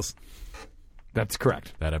anyone else. That's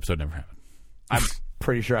correct. That episode never happened. I'm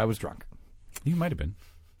pretty sure I was drunk. You might have been.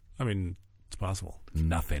 I mean, it's possible?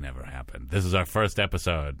 Nothing ever happened. This is our first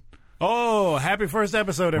episode. Oh, happy first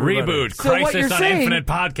episode, everybody. Reboot. So what Crisis you're on saying- Infinite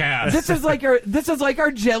podcast. This is like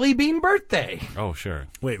our jelly bean birthday. Oh, sure.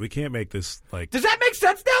 Wait, we can't make this like... Does that make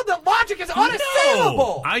sense now? The logic is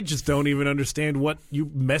unassailable. I just don't even understand what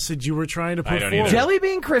message you were trying to I put don't forward. either. Jelly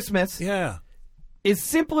bean Christmas Yeah. is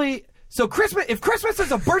simply so Christmas. If Christmas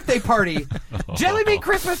is a birthday party, Jelly Bean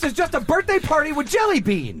Christmas is just a birthday party with jelly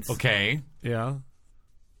beans, Okay. Yeah.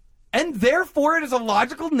 and therefore it is a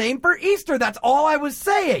logical name for Easter. That's all I was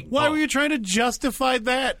saying. Why were you trying to justify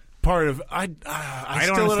that part of... I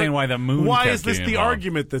don't understand why the moon Why kept is this getting the involved.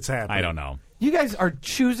 argument that's happening? I don't know. You guys are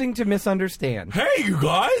choosing to misunderstand. Hey, you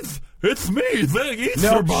guys! It's me, the Easter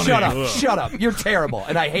No, Bunny. shut up, shut up. You're terrible,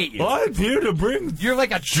 and I hate you. I'm here to bring You're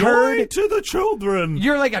like a joy turd. to the children.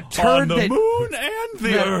 You're like a on turd the that, moon and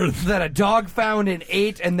the earth. that a dog found and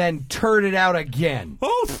ate, and then turded out again.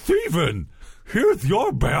 Oh, Stephen, here's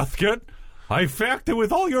your basket. I packed it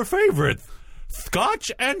with all your favorites.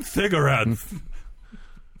 Scotch and cigarettes.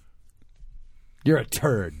 You're a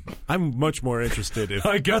turd. I'm much more interested if...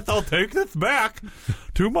 I guess I'll take this back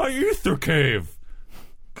to my Easter cave.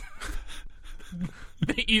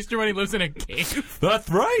 The Easter Bunny lives in a cave. That's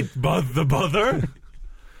right, Buzz the Buzzer.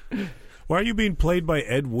 Why are you being played by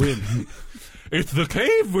Ed Wynn? It's the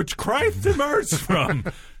cave which Christ emerged from.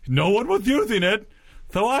 No one was using it,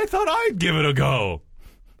 so I thought I'd give it a go.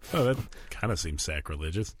 Oh, that kind of seems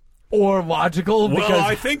sacrilegious. Or logical, because Well,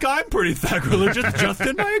 I think I'm pretty sacrilegious just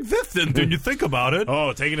in my existence when you think about it.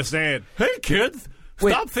 Oh, taking a stand. Hey, kids,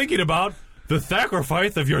 Wait. stop thinking about the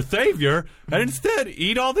sacrifice of your savior and instead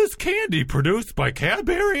eat all this candy produced by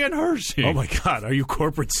Cadbury and Hershey. Oh, my God. Are you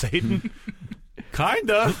corporate Satan?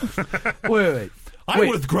 Kinda. wait. I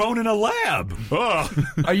was grown in a lab. Oh.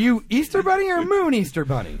 Are you Easter Bunny or Moon Easter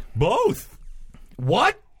Bunny? Both.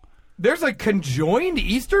 What? There's a conjoined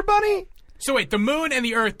Easter Bunny? So wait, the moon and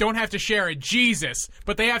the earth don't have to share a Jesus,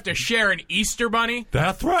 but they have to share an Easter Bunny?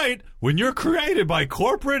 That's right. When you're created by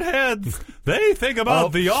corporate heads, they think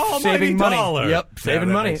about the almighty saving money. dollar. Yep, saving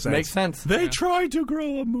that money. makes sense. They tried to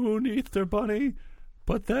grow a moon Easter bunny,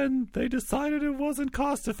 but then they decided it wasn't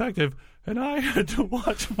cost effective, and I had to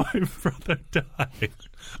watch my brother die.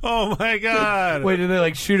 Oh, my God. Wait, did they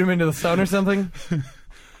like shoot him into the sun or something?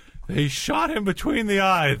 They shot him between the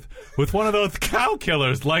eyes with one of those cow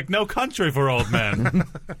killers like No Country for Old Men.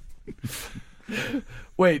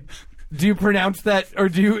 Wait, do you pronounce that or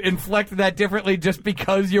do you inflect that differently just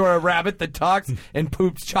because you're a rabbit that talks and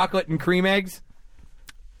poops chocolate and cream eggs?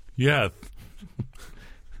 Yes.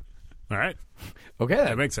 All right. Okay,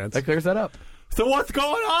 that makes sense. That clears that up. So what's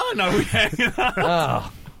going on? Are we hanging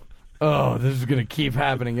out? Oh, this is going to keep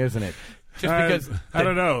happening, isn't it? Just because I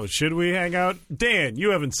don't know. Should we hang out? Dan,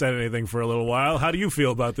 you haven't said anything for a little while. How do you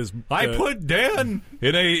feel about this? I put Dan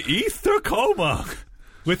in a Easter coma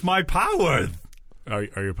with my powers. Are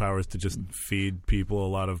your powers to just feed people a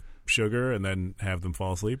lot of sugar and then have them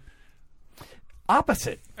fall asleep?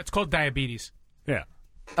 opposite. That's called diabetes. Yeah.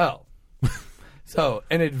 Oh. So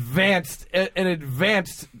an advanced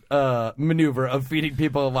maneuver of feeding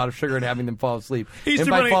people a lot of sugar and having them fall asleep. Easter and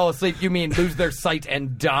by Bunny- fall asleep, you mean lose their sight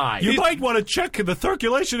and die. You might want to check the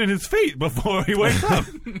circulation in his feet before he wakes up.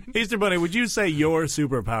 Easter Bunny, would you say your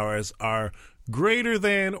superpowers are greater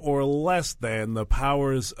than or less than the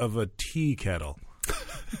powers of a tea kettle?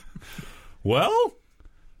 Well,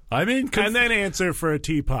 I mean, And then answer for a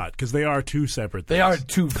teapot, because they are two separate things. They are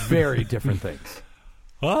two very different things.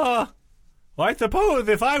 I suppose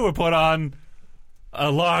if I were put on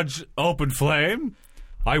a large open flame,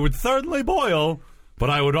 I would certainly boil,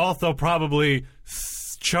 but I would also probably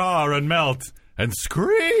char and melt and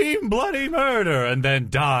scream bloody murder and then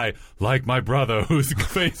die like my brother, whose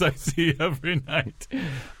face I see every night.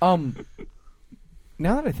 Now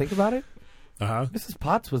that I think about it, Uh-huh. Mrs.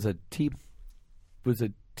 Potts was a tea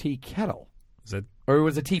kettle, Is that... or it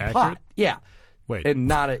was a teapot. Accurate? Yeah, Wait. and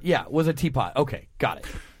not a was a teapot. Okay, got it.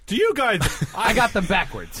 Do you guys... I got them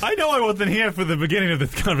backwards. I know I wasn't here for the beginning of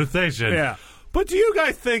this conversation. Yeah. But do you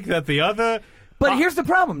guys think that the other... But here's the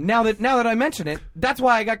problem. Now that I mention it, that's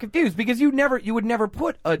why I got confused, because you would never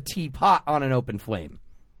put a teapot on an open flame.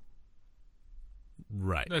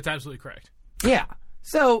 Right. That's absolutely correct. Yeah.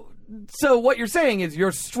 So what you're saying is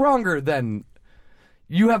you're stronger than,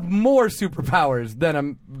 you have more superpowers than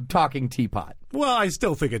a talking teapot. Well, I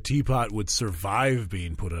still think a teapot would survive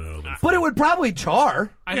being put on an oven. But it would probably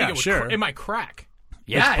char. I Yeah, think sure. it might crack.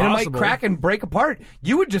 Yeah, and it might possible. crack and break apart.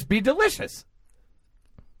 You would just be delicious.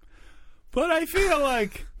 But I feel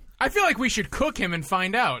like... I feel like we should cook him and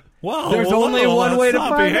find out. Whoa, There's whoa, only one let's way to not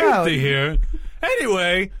find be out. hasty here.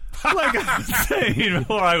 Anyway, Like I was saying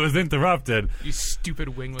before I was interrupted. You stupid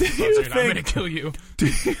wingless buzzard! I'm gonna kill you. Do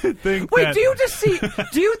you think Wait, that... do you just see?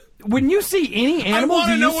 When you see any animal? I want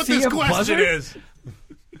do to you know what see this a question buzzard? is.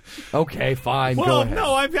 Okay, fine. go Well, ahead.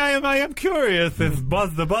 no, I am curious if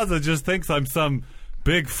Buzz the Buzzard just thinks I'm some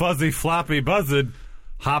big, fuzzy, floppy buzzard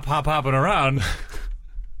hopping around.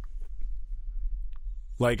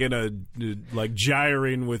 Like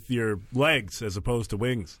gyring with your legs as opposed to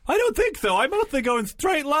wings. I don't think so. I mostly go in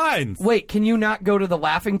straight lines. Wait, can you not go to the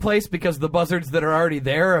laughing place because the buzzards that are already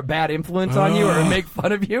there are a bad influence on you or make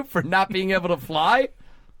fun of you for not being able to fly?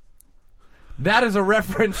 That is a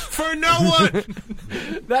reference For no one.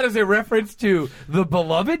 That is a reference to the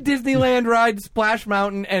beloved Disneyland ride Splash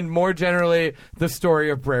Mountain and more generally the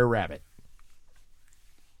story of Brer Rabbit.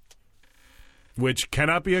 Which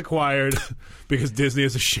cannot be acquired because Disney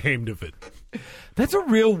is ashamed of it. That's a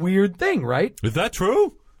real weird thing, right? Is that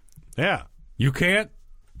true? Yeah. You can't?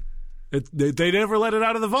 They never let it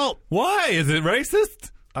out of the vault. Why? Is it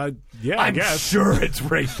racist? Yeah, I I'm guess. sure it's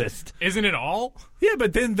racist. Isn't it all? Yeah,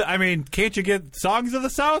 but then, can't you get Songs of the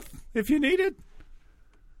South if you need it?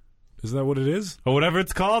 Isn't that what it is? Or whatever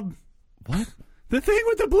it's called? What? The thing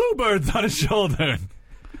with the bluebirds on his shoulder.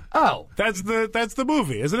 Oh. That's the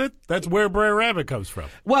movie, isn't it? That's where Brer Rabbit comes from.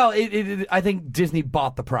 Well, I think Disney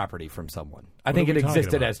bought the property from someone. I think are it we talking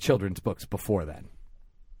existed about? as children's books before then.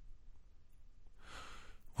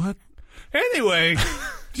 What? Anyway,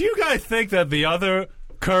 do you guys think that the other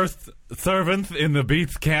cursed servants in the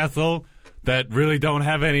Beats Castle that really don't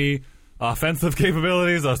have any offensive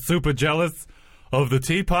capabilities are super jealous of the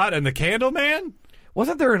teapot and the candle man?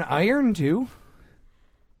 Wasn't there an iron, too?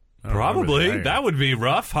 I don't remember the Probably. iron. That would be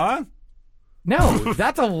rough, huh? No,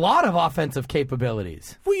 that's a lot of offensive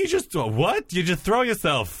capabilities. Well, you just... what? You just throw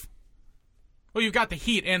yourself... Well, you've got the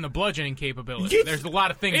heat and the bludgeoning capability. It's- There's a lot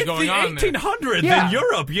of things it's going the on there. 1800s Yeah. in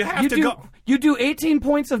Europe. You have to do, go... You do 18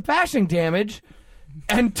 points of bashing damage,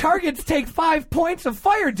 and targets take 5 points of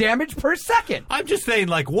fire damage per second. I'm just saying,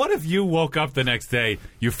 what if you woke up the next day,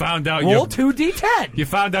 you found out Roll 2d10. you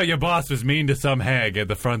found out your boss was mean to some hag at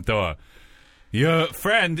the front door. Your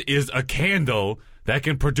friend is a candle that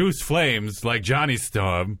can produce flames like Johnny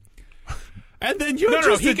Storm. And then you're No,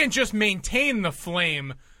 just he can just maintain the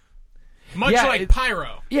flame, much Yeah, like it-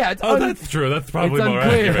 Pyro. Yeah, it's Oh, that's true. That's it's probably more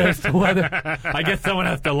unclear accurate. as to whether. I guess someone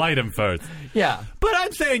has to light him first. Yeah. But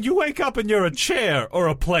I'm saying you wake up and you're a chair or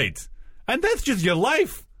a plate. And that's just your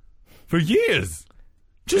life for years.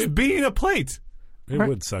 Just being a plate. It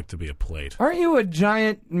would suck to be a plate. Aren't you a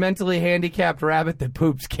giant mentally handicapped rabbit that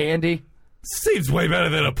poops candy? Seems way better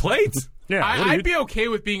than a plate. Yeah, what are I'd you- be okay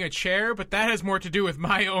with being a chair, but that has more to do with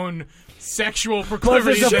my own sexual Buzz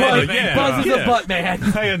proclivities. is a than butt. anything. yeah. Buzz is Yeah. a butt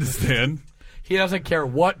man. I understand. He doesn't care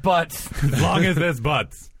what butts. As long as there's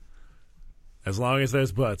butts. As long as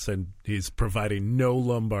there's butts and he's providing no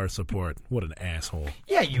lumbar support. What an asshole.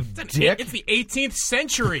 Yeah, you dick. It's the 18th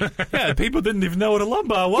century. Yeah, people didn't even know what a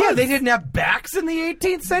lumbar was. Yeah, they didn't have backs in the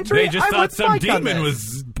 18th century. They just I thought would some spike on demon this.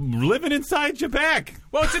 was living inside your back.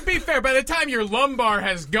 Well, to be fair, by the time your lumbar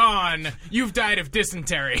has gone, you've died of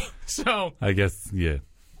dysentery. So, I guess, yeah.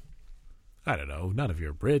 I don't know. Not if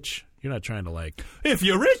you're rich. You're not trying to If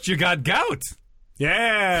you're rich, you got gout.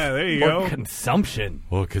 Yeah, there you Or go. consumption.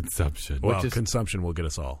 Or consumption. Well, which is- consumption will get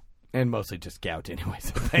us all. And mostly just gout,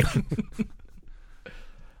 anyways, I think.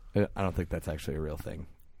 I don't think that's actually a real thing.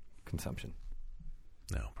 Consumption.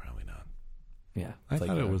 No, probably not. Yeah. I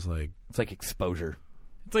thought it was It's like exposure.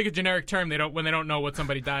 it's like a generic term. When they don't know what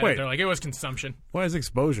somebody died Wait. of, they're like, it was consumption. why is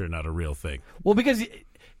exposure not a real thing? Well, because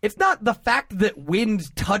it's not the fact that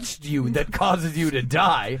wind touched you that causes you to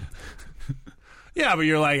die. Yeah, but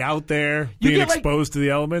you're out there You being get, exposed to the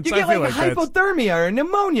elements. You I get feel like that's hypothermia or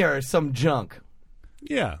pneumonia or some junk.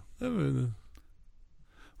 yeah.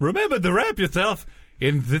 Remember to wrap yourself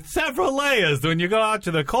in the several layers when you go out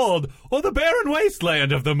to the cold or the barren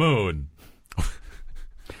wasteland of the moon.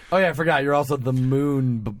 Oh yeah, I forgot. You're also the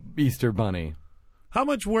moon Easter bunny. How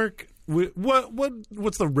much work?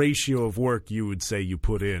 What's the ratio of work you would say you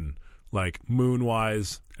put in, moon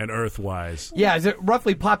wise and Earth wise? Yeah, is it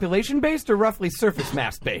roughly population based or roughly surface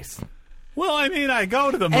mass based? Well, I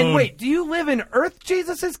go to the moon. And wait, do you live in Earth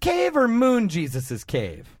Jesus's cave or Moon Jesus's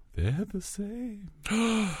cave? They're the same.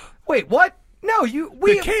 Wait, what? No,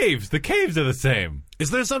 The caves are the same.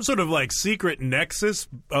 Is there some sort of secret nexus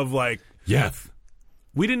of Yes.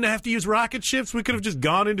 we didn't have to use rocket ships? We could have just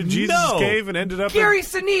gone into Jesus' No. cave and ended up. Gary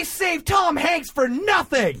Sinise saved Tom Hanks for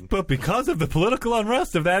nothing. But because of the political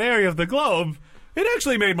unrest of that area of the globe, it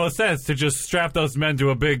actually made more sense to just strap those men to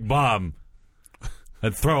a big bomb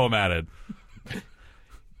and throw them at it.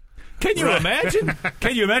 Can you imagine?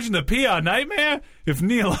 Can you imagine the PR nightmare if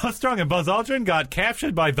Neil Armstrong and Buzz Aldrin got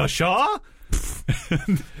captured by the Shah?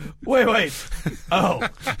 Wait. Oh.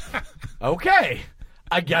 Okay.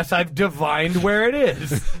 I guess I've divined where it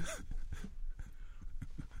is.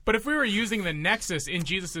 But if we were using the Nexus in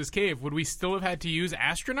Jesus' cave, would we still have had to use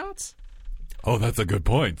astronauts? Oh, that's a good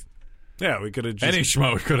point. Yeah, we could have just... Any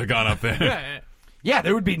schmo could have gone up there. Yeah. Yeah,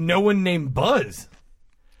 there would be no one named Buzz.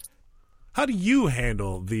 How do you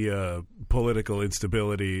handle the political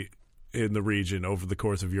instability in the region over the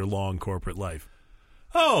course of your long corporate life?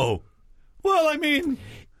 Oh, well, I mean...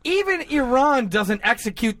 Even Iran doesn't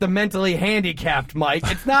execute the mentally handicapped, Mike.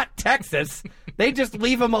 It's not Texas. They just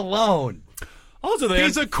leave him alone. Also,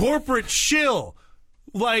 He's a corporate shill.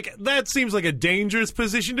 Like, that seems like a dangerous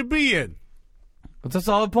position to be in. That's a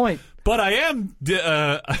solid point. But I am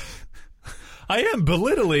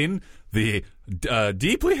belittling the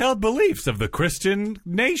deeply held beliefs of the Christian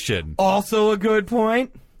nation. Also a good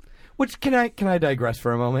point. Which, can I digress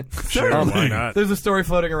for a moment? Sure, why not? There's a story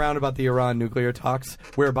floating around about the Iran nuclear talks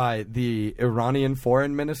whereby the Iranian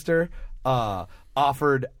foreign minister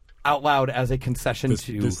offered out loud as a concession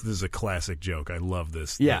to... This is a classic joke. I love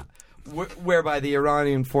this. Yeah. Whereby the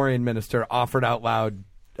Iranian foreign minister offered out loud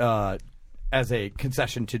as a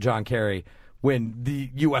concession to John Kerry when the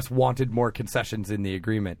U.S. wanted more concessions in the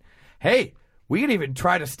agreement. Hey, we can even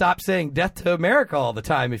try to stop saying death to America all the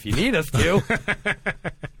time if you need us to.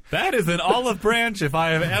 That is an olive branch if I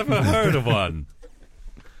have ever heard of one.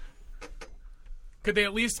 Could they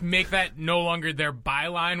at least make that no longer their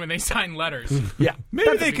byline when they sign letters? Yeah.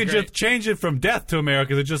 Maybe they could great. just change it from death to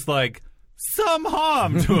America to just like some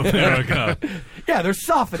harm to America. Yeah, they're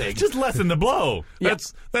softening. Just lessen the blow.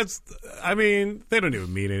 That's. I mean, they don't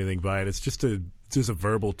even mean anything by it. It's just a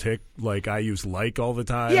verbal tick. Like I use like all the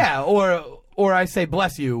time. Yeah, or I say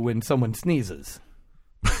bless you when someone sneezes.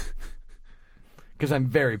 Because I'm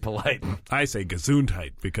very polite. I say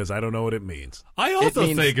Gesundheit because I don't know what it means. I also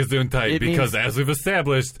means- say Gesundheit it because, means- as we've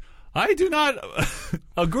established, I do not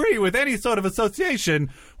agree with any sort of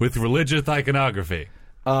association with religious iconography.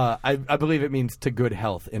 I believe it means to good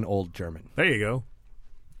health in Old German. There you go.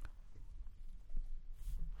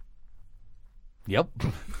 Yep.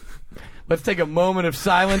 Let's take a moment of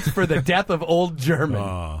silence for the death of Old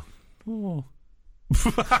German.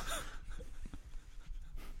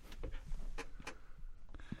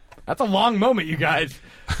 That's a long moment, you guys.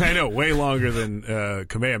 I know, way longer than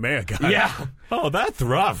Kamehameha got. Yeah. Oh, that's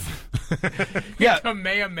rough. Yeah.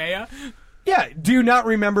 Kamehameha? Yeah. Do you not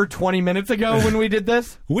remember 20 minutes ago when we did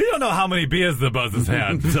this? We don't know how many beers the Buzz has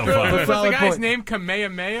had so far. Was the Valid guy's point. name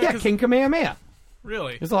Kamehameha? Yeah, 'Cause- King Kamehameha.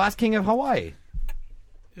 Really? He was the last king of Hawaii.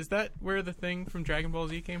 Is that where the thing from Dragon Ball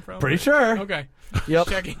Z came from? Pretty sure. Okay. Yep.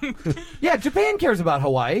 Checking. Yeah, Japan cares about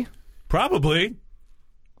Hawaii. Probably.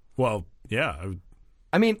 Well, yeah.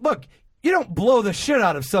 I mean, look, you don't blow the shit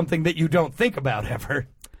out of something that you don't think about ever.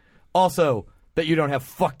 Also, that you don't have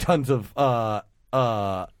fuck tons of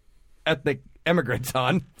ethnic immigrants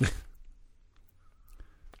on.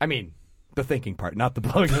 I mean, the thinking part, not the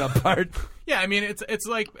blowing it up part. Yeah, I mean it's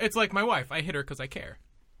like my wife. I hit her because I care.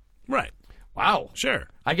 Right. Wow. Sure.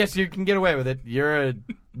 I guess you can get away with it. You're a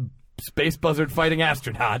space buzzard fighting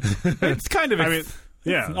astronaut. It's kind of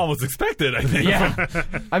Yeah. almost expected, I think. Yeah.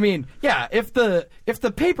 I mean, yeah, if the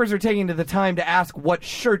papers are taking to the time to ask what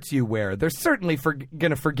shirts you wear, they're certainly going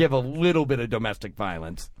to forgive a little bit of domestic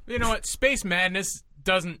violence. You know what? Space madness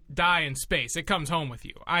doesn't die in space. It comes home with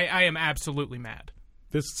you. I am absolutely mad.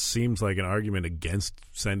 This seems like an argument against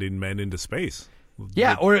sending men into space.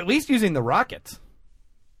 Yeah, or at least using the rockets.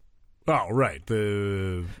 Oh, right.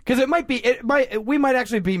 Because we might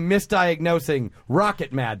actually be misdiagnosing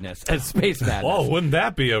rocket madness as space madness. Oh, wouldn't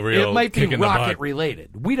that be a real It might be kick in the rocket butt?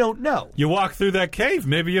 related. We don't know. You walk through that cave,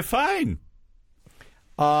 maybe you're fine.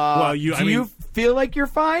 Well, Do you feel like you're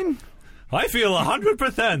fine? I feel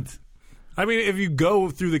 100%. I mean, if you go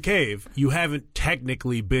through the cave, you haven't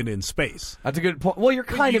technically been in space. That's a good point. Well, you're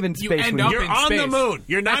kind of in you space. end when up you- You're in on the space. moon.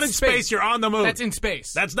 You're not That's in space. You're on the moon. That's in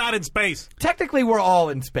space. That's not in space. Technically, we're all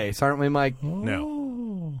in space, aren't we, Mike?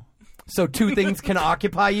 No. So two things can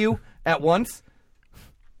occupy you at once?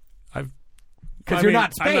 I Because you're mean,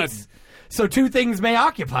 not I'm space. So two things may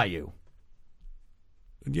occupy you.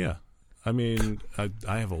 Yeah. I mean,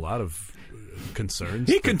 I have a lot of concerns.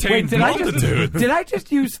 He Wait, contains did multitude. I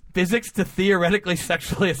just use physics to theoretically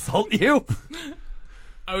sexually assault you?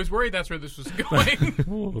 I was worried that's where this was going.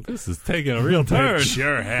 Oh, this is taking a real turn. It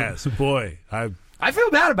sure has. Boy, I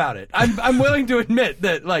feel bad about it. I'm willing to admit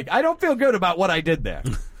that, like, I don't feel good about what I did there.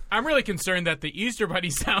 I'm really concerned that the Easter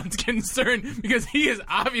Bunny sounds concerned because he is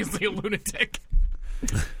obviously a lunatic.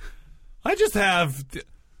 I just have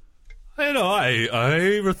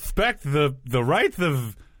I respect the rights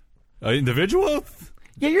of individuals.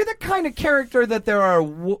 Yeah, you're the kind of character that there are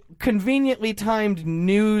conveniently timed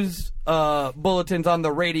news bulletins on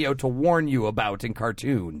the radio to warn you about in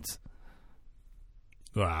cartoons.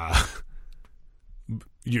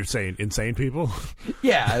 You're saying insane people?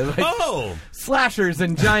 Yeah. Like slashers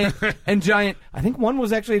and giant. I think one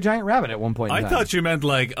was actually a giant rabbit at one point in I time. thought you meant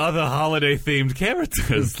like other holiday-themed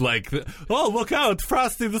characters. Like, look out,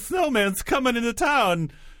 Frosty the Snowman's coming into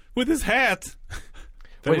town with his hat.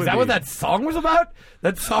 Wait, is that what that song was about?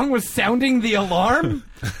 That song was sounding the alarm?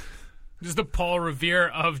 This is the Paul Revere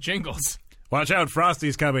of jingles. Watch out,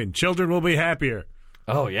 Frosty's coming. Children will be happier.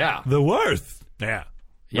 Oh, yeah. The worst. Yeah.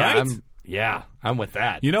 Yeah, I'm with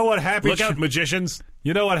that. You know what happy Look out, magicians.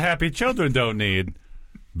 You know what happy children don't need?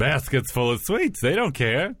 Baskets full of sweets. They don't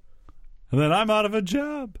care. And then I'm out of a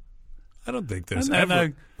job. I don't think there's And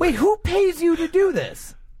ever... Wait, who pays you to do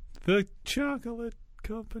this? The chocolate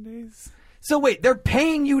companies. So wait, they're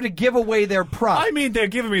paying you to give away their prop. I mean, they're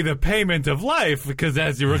giving me the payment of life because,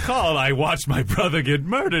 as you recall, I watched my brother get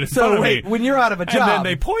murdered in front So of wait, me. when you're out of a job... And then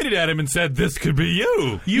they pointed at him and said, "This could be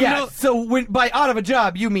you." So by out of a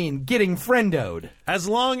job, you mean getting friendoed. As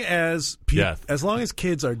long as as long as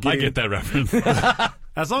kids are I getting... get that reference.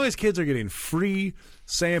 As long as kids are getting free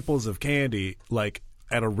samples of candy, like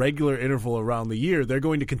at a regular interval around the year, they're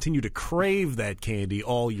going to continue to crave that candy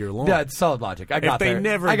all year long. That's solid logic. I got they there.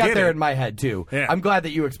 never I got get there it. in my head too. Yeah. I'm glad that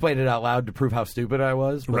you explained it out loud to prove how stupid I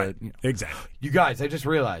was. But, Right. you know. Exactly. You guys, I just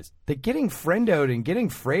realized that getting friendoed and getting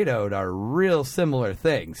Fredoed are real similar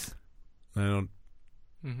things. I don't...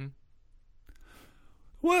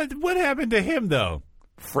 What happened to him, though?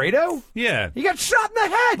 Fredo? Yeah. He got shot in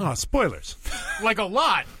the head Oh, spoilers. Like a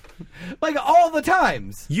lot. like all the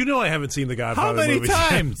times. You know I haven't seen the How Godfather many movies.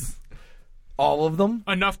 times? All of them.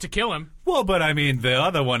 Enough to kill him. Well, but I mean, the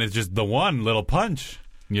other one is just the one little punch.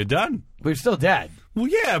 And you're done. We're still dead. Well,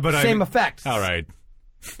 yeah, but Same effects. All right.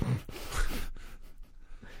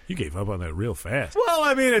 You gave up on that real fast. Well,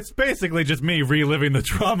 I mean, it's basically just me reliving the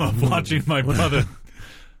trauma of watching my brother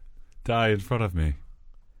die in front of me.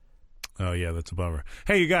 Oh, yeah, that's a bummer.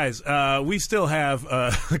 Hey, you guys, we still have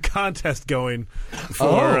a contest going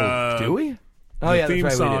for... do we? Oh, the yeah, theme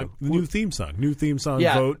that's right, we song, do. the new theme song. New theme song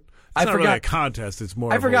Yeah, vote. It's I not really forgot- a contest. It's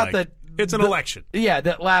more I of forgot a, like, that it's an election. Yeah,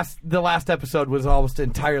 the last episode was almost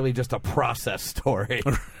entirely just a process story.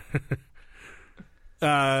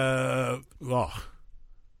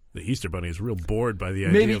 The Easter Bunny is real bored by the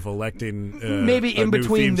idea of electing maybe a in new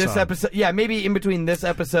between theme this song. episode, maybe in between this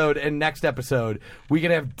episode and next episode, we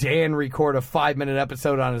can have Dan record a 5-minute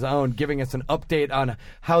episode on his own, giving us an update on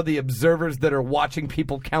how the observers that are watching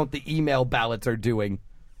people count the email ballots are doing.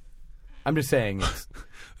 I'm just saying, That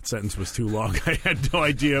sentence was too long. I had no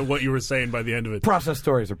idea what you were saying by the end of it. process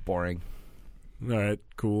stories are boring. All right,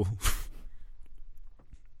 cool.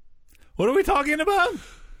 What are we talking about?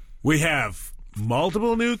 We have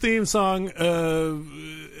multiple new theme song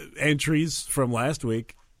entries from last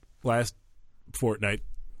fortnight.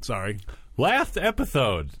 Sorry. Last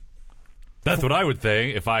episode. That's what I would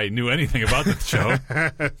think if I knew anything about the show,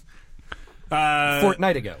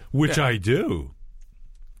 Fortnight ago. which I do.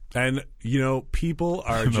 And, you know, people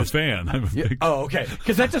are I'm just a fan. I'm a big Oh, okay.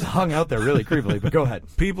 Because that just hung out there really creepily, but go ahead.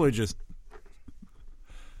 people are just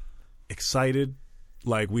excited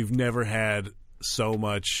like we've never had so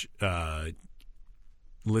much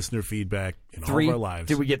listener feedback in 3? all of our lives.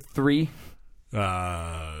 Did we get 3?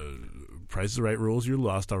 Price is Right rules. You're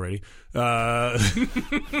lost already.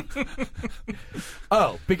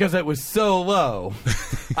 Oh, because it was so low.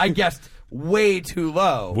 I guessed way too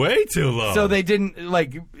low. way too low. So they didn't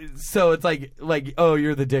so it's like oh,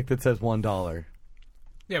 you're the dick that says $1.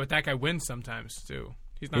 Yeah, but that guy wins sometimes, too.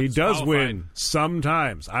 He's not He does disqualified. win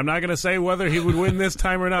sometimes. I'm not going to say whether he would win this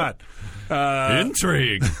time or not.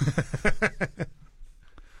 Intrigue.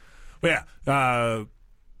 But yeah,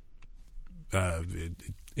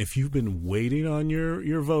 if you've been waiting on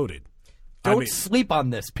your voted, Don't sleep on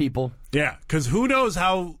this, people. yeah, because who knows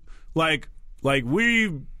how like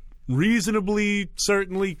we reasonably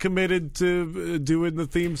certainly committed to doing the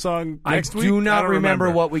theme song next week. do not I don't remember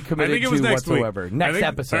remember what we committed I think it was to next whatsoever. Week. Next I think-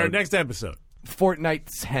 episode. or next episode.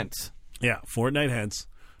 Fortnights hence. Yeah, fortnight hence.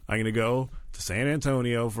 I'm going to go to San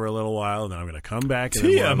Antonio for a little while, and then I'm going to come back. And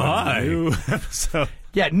then we'll have a TMI. new episode.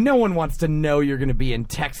 Yeah, no one wants to know you're going to be in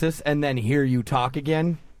Texas and then hear you talk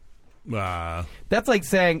again. That's like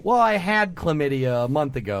saying, well, I had chlamydia a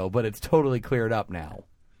month ago, but it's totally cleared up now.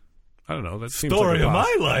 I don't know. That seems Story like a of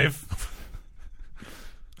my boss.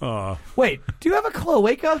 life. Wait, do you have a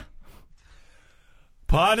cloaca?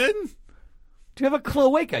 Pardon? Do you have a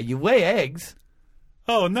cloaca? You lay eggs.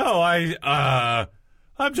 Oh no, I'm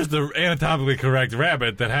just an anatomically correct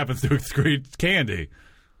rabbit that happens to excrete candy.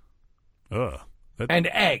 Ugh. And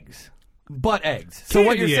eggs. Butt eggs. So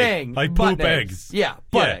what you're Candy egg. saying... Like butt poop eggs. Yeah,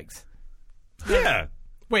 butt Yeah. eggs. Yeah.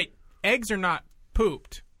 Wait, eggs are not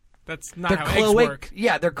pooped. That's not They're how eggs work.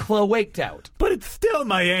 Yeah, they're cloaked out. But it's still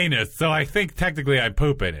my anus, so I think technically I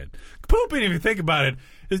poop in it. Pooping, if you think about it,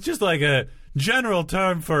 is just like a general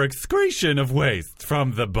term for excretion of waste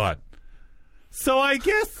from the butt. So I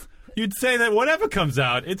guess you'd say that whatever comes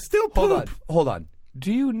out, it's still poop. Hold on.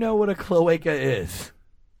 Do you know what a cloaca is?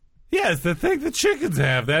 Yeah, it's the thing that chickens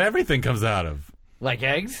have that everything comes out of. Like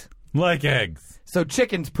eggs? Like eggs. So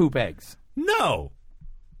chickens poop eggs. No.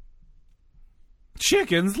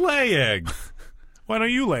 Chickens lay eggs. Why don't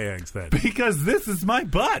you lay eggs then? Because this is my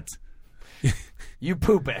butt. You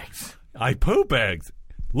poop eggs. I poop eggs.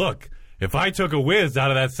 Look, if I took a whiz out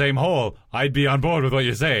of that same hole, I'd be on board with what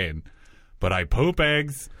you're saying. But I poop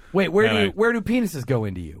eggs. Wait, where And do penises go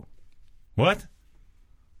into you? What?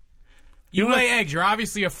 You lay eggs. You're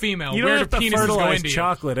obviously a female. You Where don't do have to penises go fertilize into you?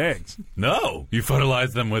 chocolate eggs. No. You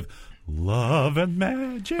fertilize them with love and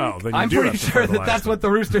magic. Oh, then you I'm do pretty have to sure that fertilize that's them. what the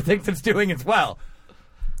rooster thinks it's doing as well.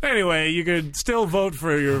 Anyway, you could still vote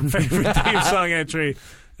for your favorite theme song entry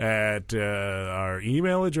at our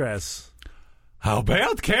email address.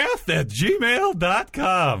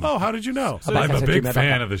 HowBadCast@gmail.com. Oh, how did you know? I'm a Podcast big at fan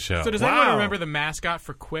gmail.com. of the show. So does Wow. anyone remember the mascot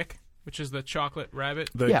for Quick, which is the chocolate rabbit?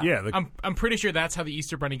 Yeah. I'm pretty sure that's how the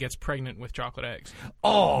Easter Bunny gets pregnant with chocolate eggs.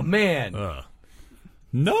 Oh, man.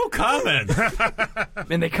 No comment.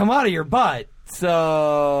 And they come out of your butt.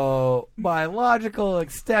 So, by logical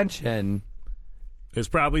extension... It's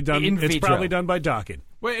probably done. In It's vitro. probably done by docking.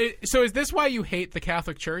 Wait, so is this why you hate the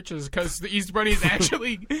Catholic Church? Is because the Easter Bunny is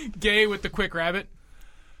actually gay with the Quick Rabbit?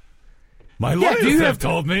 My Yeah, do lawyers you have have-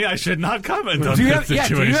 told me I should not comment on Do you, this have,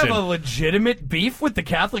 situation. do you have a legitimate beef with the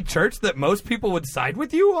Catholic Church that most people would side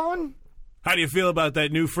with you on? How do you feel about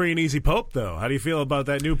that new free and easy pope, though? How do you feel about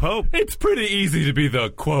that new pope? It's pretty easy to be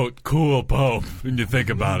the, quote, cool pope when you think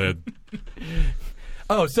about it.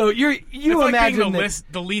 Oh, so you It's like imagine being that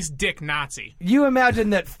the least dick Nazi. you imagine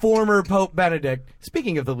that former Pope Benedict,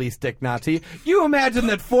 speaking of the least dick Nazi, you imagine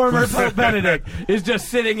that former Pope Benedict is just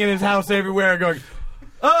sitting in his house everywhere going,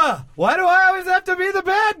 why do I always have to be the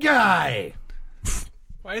bad guy?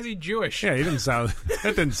 Why is he Jewish? Yeah, he didn't sound.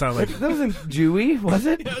 That didn't sound like. That wasn't Jewy, was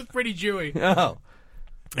it? That was pretty Jewy. Oh.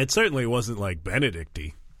 It certainly wasn't like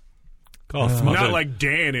Benedicty. Smothered- Not like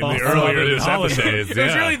Dan in all the earlier smothered in this episode. holidays, It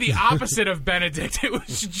was yeah. really the opposite of Benedict. It was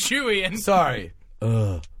Jewy. And Sorry.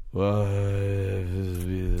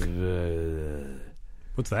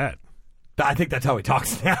 What's that? I think that's how he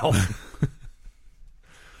talks now.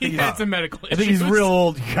 he had some medical I issues. think he's real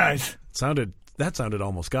old, you guys. That sounded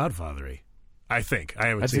almost Godfathery. I think. I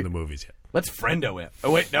haven't seen the movies yet. Let's friendo it.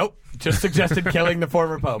 Oh, wait, nope. Just suggested killing the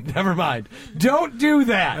former Pope. Never mind. Don't do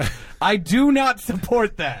that. I do not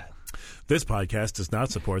support that. This podcast does not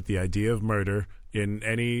support the idea of murder in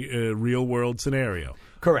any real world scenario.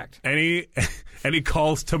 Correct. Any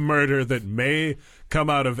calls to murder that may come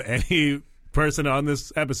out of any person on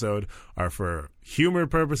this episode are for humor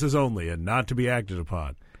purposes only and not to be acted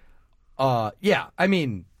upon. Yeah, I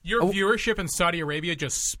mean... Your viewership in Saudi Arabia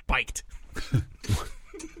just spiked.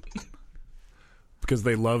 Because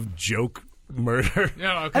they love joke murder.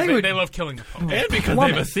 No, I because think they love killing the Pope. And because they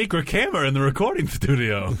have a secret camera in the recording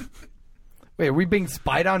studio. Wait, are we being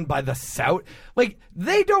spied on by the South? Like,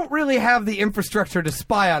 they don't really have the infrastructure to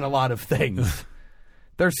spy on a lot of things.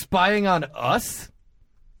 They're spying on us?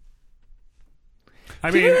 I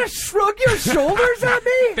Did mean, you just shrug your shoulders at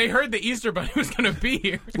me? They heard the Easter Bunny was going to be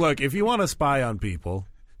here. look, if you want to spy on people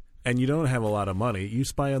and you don't have a lot of money, you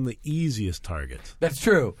spy on the easiest targets. That's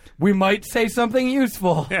true. We might say something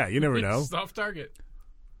useful. Yeah, you never know. Soft target.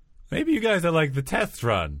 Maybe you guys are like the test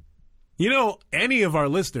run. You know, any of our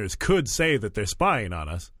listeners could say that they're spying on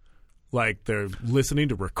us. Like, they're listening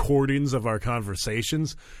to recordings of our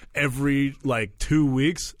conversations every, 2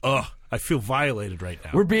 weeks. Ugh, I feel violated right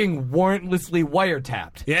now. We're being warrantlessly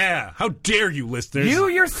wiretapped. Yeah, how dare you, listeners? You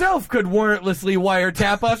yourself could warrantlessly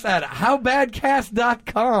wiretap us at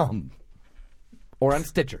howbadcast.com. Or on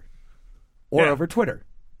Stitcher. Or Yeah. over Twitter.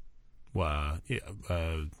 Well, yeah,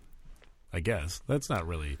 I guess. That's not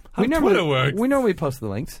really... How Twitter works. We normally post the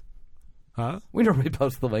links. Huh? We normally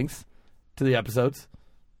post the links to the episodes.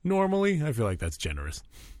 Normally? I feel like that's generous.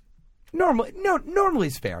 Normally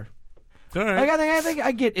it's fair. All right. I think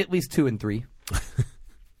I get at least 2 and 3.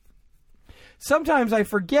 Sometimes I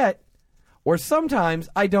forget, or sometimes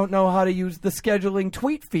I don't know how to use the scheduling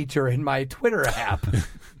tweet feature in my Twitter app.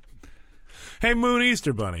 Hey, Moon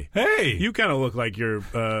Easter Bunny. Hey! You kind of look like you're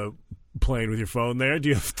playing with your phone there. Do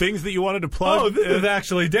you have things that you wanted to plug? Oh, this is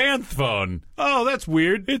actually Dan's phone. Oh, that's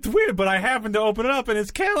weird. It's weird, but I happened to open it up and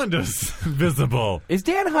his calendar's visible. Is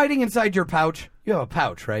Dan hiding inside your pouch? You have a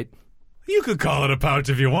pouch, right? You could call it a pouch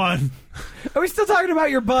if you want. Are we still talking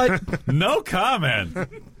about your butt? No comment.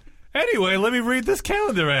 Anyway, let me read this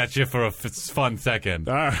calendar at you for a fun second.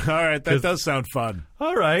 All right, that does sound fun.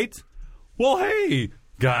 All right. Well, hey,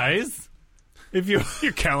 guys. If you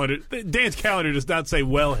Your calendar, Dan's calendar does not say,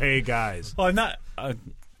 well, hey, guys. Oh, I'm not.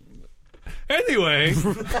 Anyway,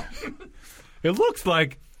 it looks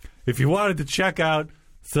like if you wanted to check out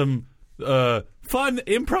some fun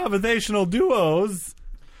improvisational duos.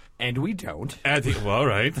 And we don't. All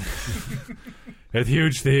right. At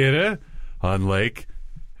Huge Theater on Lake,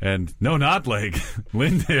 and no, not Lake,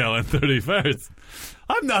 Lindale and 31st.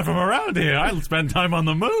 I'm not from around here. I spend time on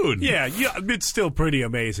the moon. Yeah, it's still pretty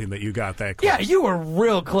amazing that you got that close. Yeah, you were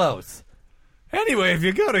real close. Anyway, if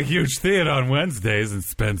you go to Huge Theater on Wednesdays and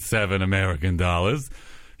spend $7 American,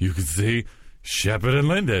 you can see Shepard and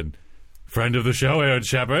Linden. Friend of the show, Aaron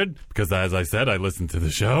Shepard, because as I said, I listened to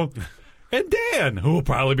the show. And Dan, who will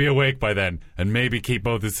probably be awake by then and maybe keep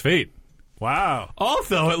both his feet. Wow.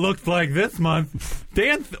 Also, it looks like this month,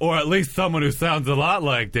 Dan, or at least someone who sounds a lot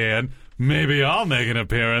like Dan, maybe I'll make an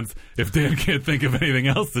appearance if Dan can't think of anything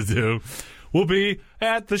else to do, will be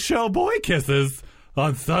at the show Boy Kisses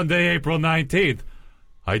on Sunday, April 19th.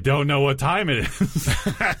 I don't know what time it is,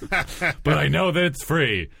 but I know that it's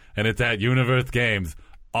free, and it's at Universe Games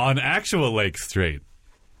on actual Lake Street.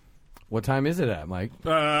 What time is it at, Mike?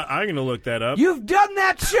 I'm going to look that up. You've done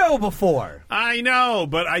that show before. I know,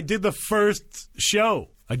 but I did the first show.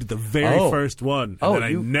 I did the very first one, and then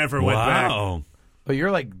I never went back. But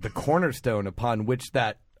you're like the cornerstone upon which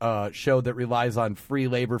that show that relies on free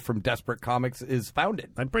labor from desperate comics is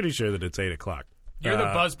founded. I'm pretty sure that it's 8 o'clock. You're the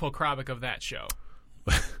Buzz Polkravic of that show.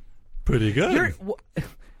 Pretty good.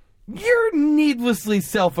 You're needlessly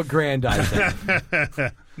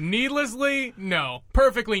self-aggrandizing. Needlessly? No.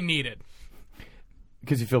 Perfectly needed.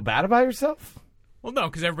 Because you feel bad about yourself? Well, no,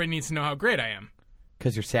 because everybody needs to know how great I am.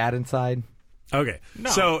 Because you're sad inside? Okay. No,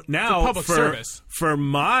 so now public service. For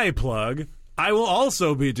my plug, I will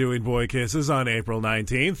also be doing Boy Kisses on April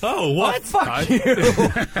 19th. Oh, what? Fuck you.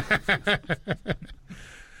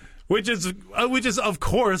 Which is of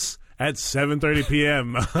course at 7:30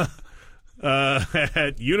 p.m.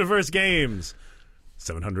 At Universe Games,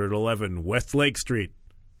 711 West Lake Street.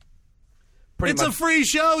 It's a free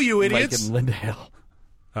show, you idiots. Lake and Lindale.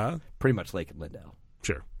 Huh? Pretty much Lake and Lindale.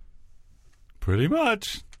 Sure. Pretty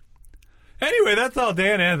much. Anyway, that's all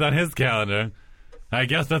Dan has on his calendar. I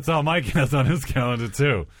guess that's all Mike has on his calendar,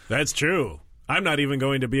 too. That's true. I'm not even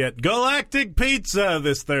going to be at Galactic Pizza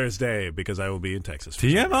this Thursday because I will be in Texas.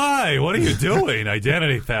 TMI, what are you doing?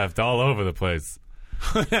 Identity theft all over the place.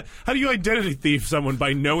 How do you identity thief someone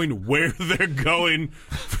by knowing where they're going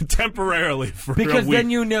temporarily for a Because week? then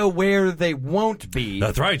you know where they won't be.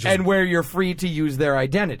 That's right. And where you're free to use their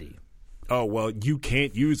identity. Oh, well, you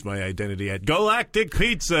can't use my identity at Galactic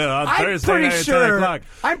Pizza on Thursday night at 10 o'clock.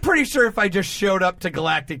 I'm pretty sure if I just showed up to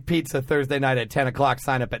Galactic Pizza Thursday night at 10 o'clock,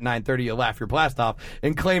 sign up at 9:30, you laugh your blast off,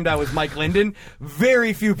 and claimed I was Mike Linden,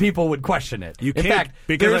 very few people would question it. You In can't, fact,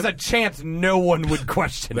 because there's a chance no one would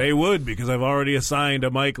question it. They would, because I've already assigned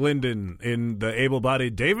a Mike Linden in the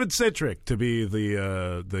able-bodied David Citrick to be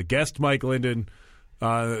the guest Mike Linden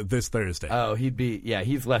this Thursday. Oh,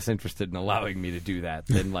 he's less interested in allowing me to do that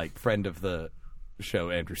than like friend of the show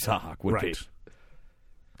Andrew Sahak would be.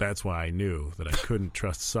 That's why I knew that I couldn't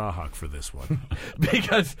trust Sahak for this one.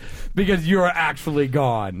 because you're actually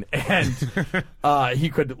gone and he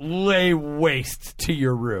could lay waste to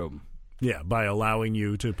your room. Yeah, by allowing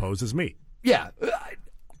you to pose as me. Yeah.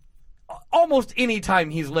 Almost any time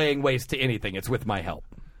he's laying waste to anything, it's with my help.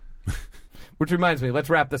 Which reminds me, let's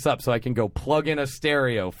wrap this up so I can go plug in a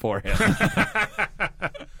stereo for him.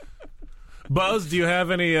 Buzz, do you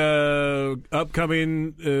have any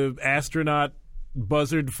upcoming astronaut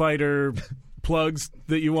buzzard fighter plugs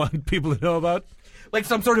that you want people to know about? Like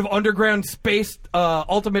some sort of underground space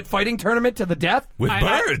ultimate fighting tournament to the death? With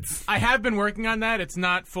birds. I have been working on that. It's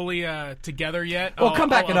not fully together yet. Well, come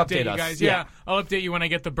back and update you us. guys. Yeah. I'll update you when I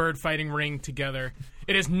get the bird fighting ring together.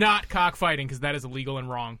 It is not cockfighting because that is illegal and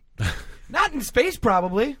wrong. Not in space,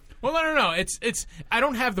 probably. Well, no. It's. I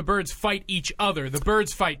don't have the birds fight each other. The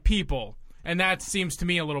birds fight people, and that seems to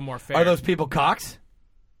me a little more fair. Are those people cocks?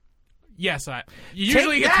 Yes,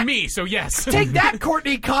 usually it's me. So yes. Take that,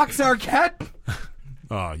 Courtney Cox Arquette.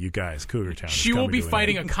 Oh, you guys, Cougar Town. She will be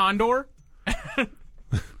fighting a condor.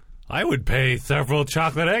 I would pay several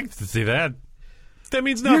chocolate eggs to see that. That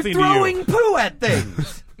means nothing You're throwing to you. poo at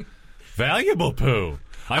things. Valuable poo.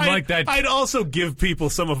 I'm like that. I'd also give people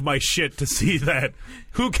some of my shit to see that.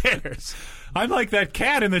 Who cares? I'm like that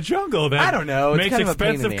cat in the jungle that I don't know. It's makes kind of a pain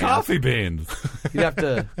in expensive the coffee beans. You'd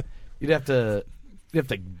have to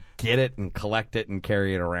get it and collect it and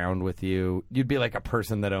carry it around with you. You'd be like a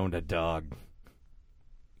person that owned a dog.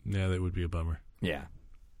 Yeah, that would be a bummer. Yeah.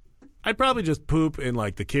 I'd probably just poop in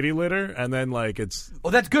like the kitty litter, and then like it's Well,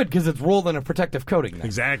 that's good because it's rolled in a protective coating. Then.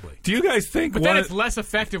 exactly. Do you guys think But then it's less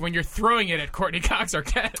effective when you're throwing it at Courtney Cox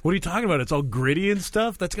Arquette. What are you talking about? It's all gritty and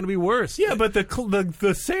stuff. That's going to be worse. Yeah, but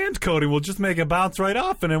the sand coating will just make it bounce right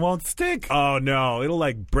off and it won't stick. Oh no, it'll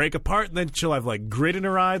like break apart, and then she'll have like grit in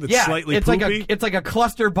her eye that's Yeah, slightly it's poopy. it's like a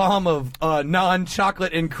cluster bomb of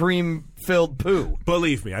non-chocolate and cream filled poo.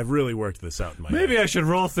 Believe me, I've really worked this out in my Maybe I should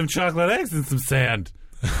roll some chocolate eggs in some sand.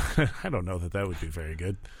 head. I don't know that would be very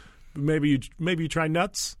good. Maybe you try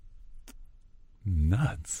nuts.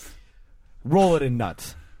 Nuts. Roll it in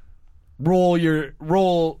nuts. Roll your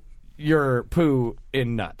poo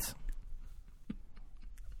in nuts.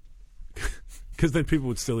 Because then people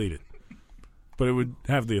would still eat it, but it would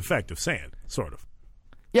have the effect of sand, sort of.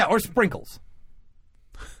 Yeah, or sprinkles.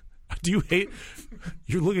 Do you hate?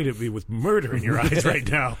 You're looking at me with murder in your eyes right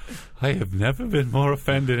now. I have never been more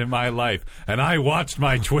offended in my life, and I watched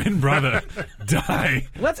my twin brother die.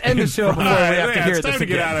 Let's end the show before we have to hear it's this time to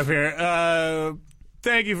again. get out of here.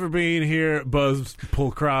 Thank you for being here, Buzz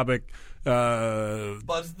Pulkrabic.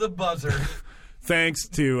 Buzz the buzzer. Thanks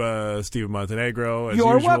to Steven Montenegro, as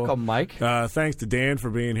You're usual. welcome, Mike. Thanks to Dan for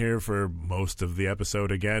being here for most of the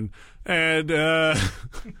episode again. And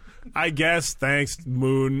I guess thanks,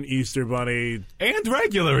 Moon, Easter Bunny, And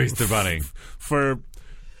regular Easter Bunny. for...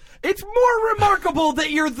 It's more remarkable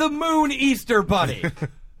that you're the Moon Easter Bunny.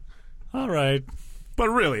 All right. But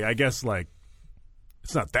really, I guess, like,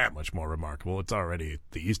 it's not that much more remarkable. It's already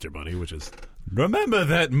the Easter Bunny, which is... Remember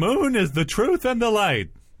that moon is the truth and the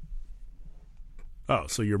light. Oh,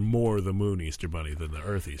 so you're more the Moon Easter Bunny than the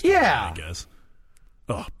Earth Easter Yeah. Bunny, I guess.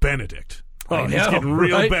 Oh, Benedict. Oh, I he's know, getting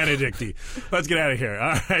real right? Benedict-y. Let's get out of here.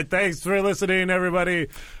 All right, thanks for listening, everybody.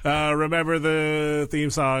 Remember the theme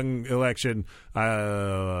song election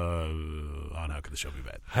on How Could the Show Be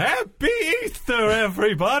Bad? Happy Easter,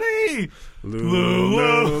 everybody!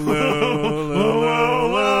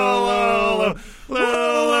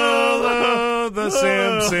 The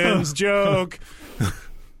Simpsons joke.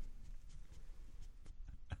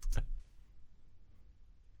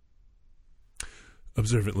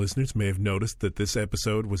 Observant listeners may have noticed that this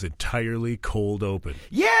episode was entirely cold open.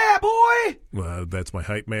 Yeah, boy! That's my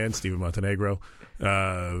hype man, Steven Montenegro.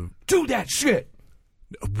 Do that shit!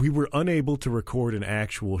 We were unable to record an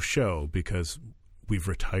actual show because we've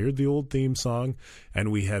retired the old theme song, and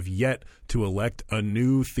we have yet to elect a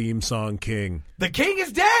new theme song king. The king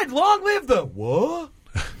is dead! Long live the... What?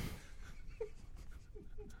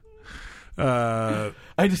 I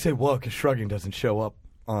just say what because shrugging doesn't show up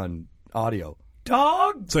on audio.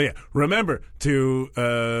 Dog! So yeah, remember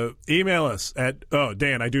to email us at... Oh,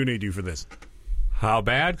 Dan, I do need you for this.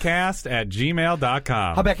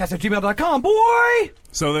 Howbadcast@gmail.com. Howbadcast@gmail.com, boy!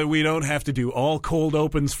 So that we don't have to do all cold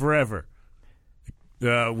opens forever.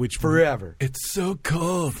 Which Forever. It's so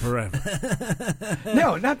cold. Forever.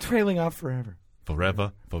 No, not trailing off forever.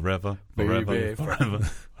 Forever. Baby.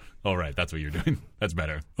 All right, that's what you're doing. That's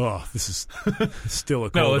better. Oh, this is still a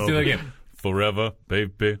cold No, let's open. do that again. Forever,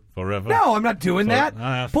 baby, forever. No, I'm not doing that.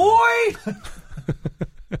 Boy!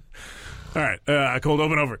 All right, cold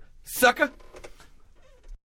open over. Sucker.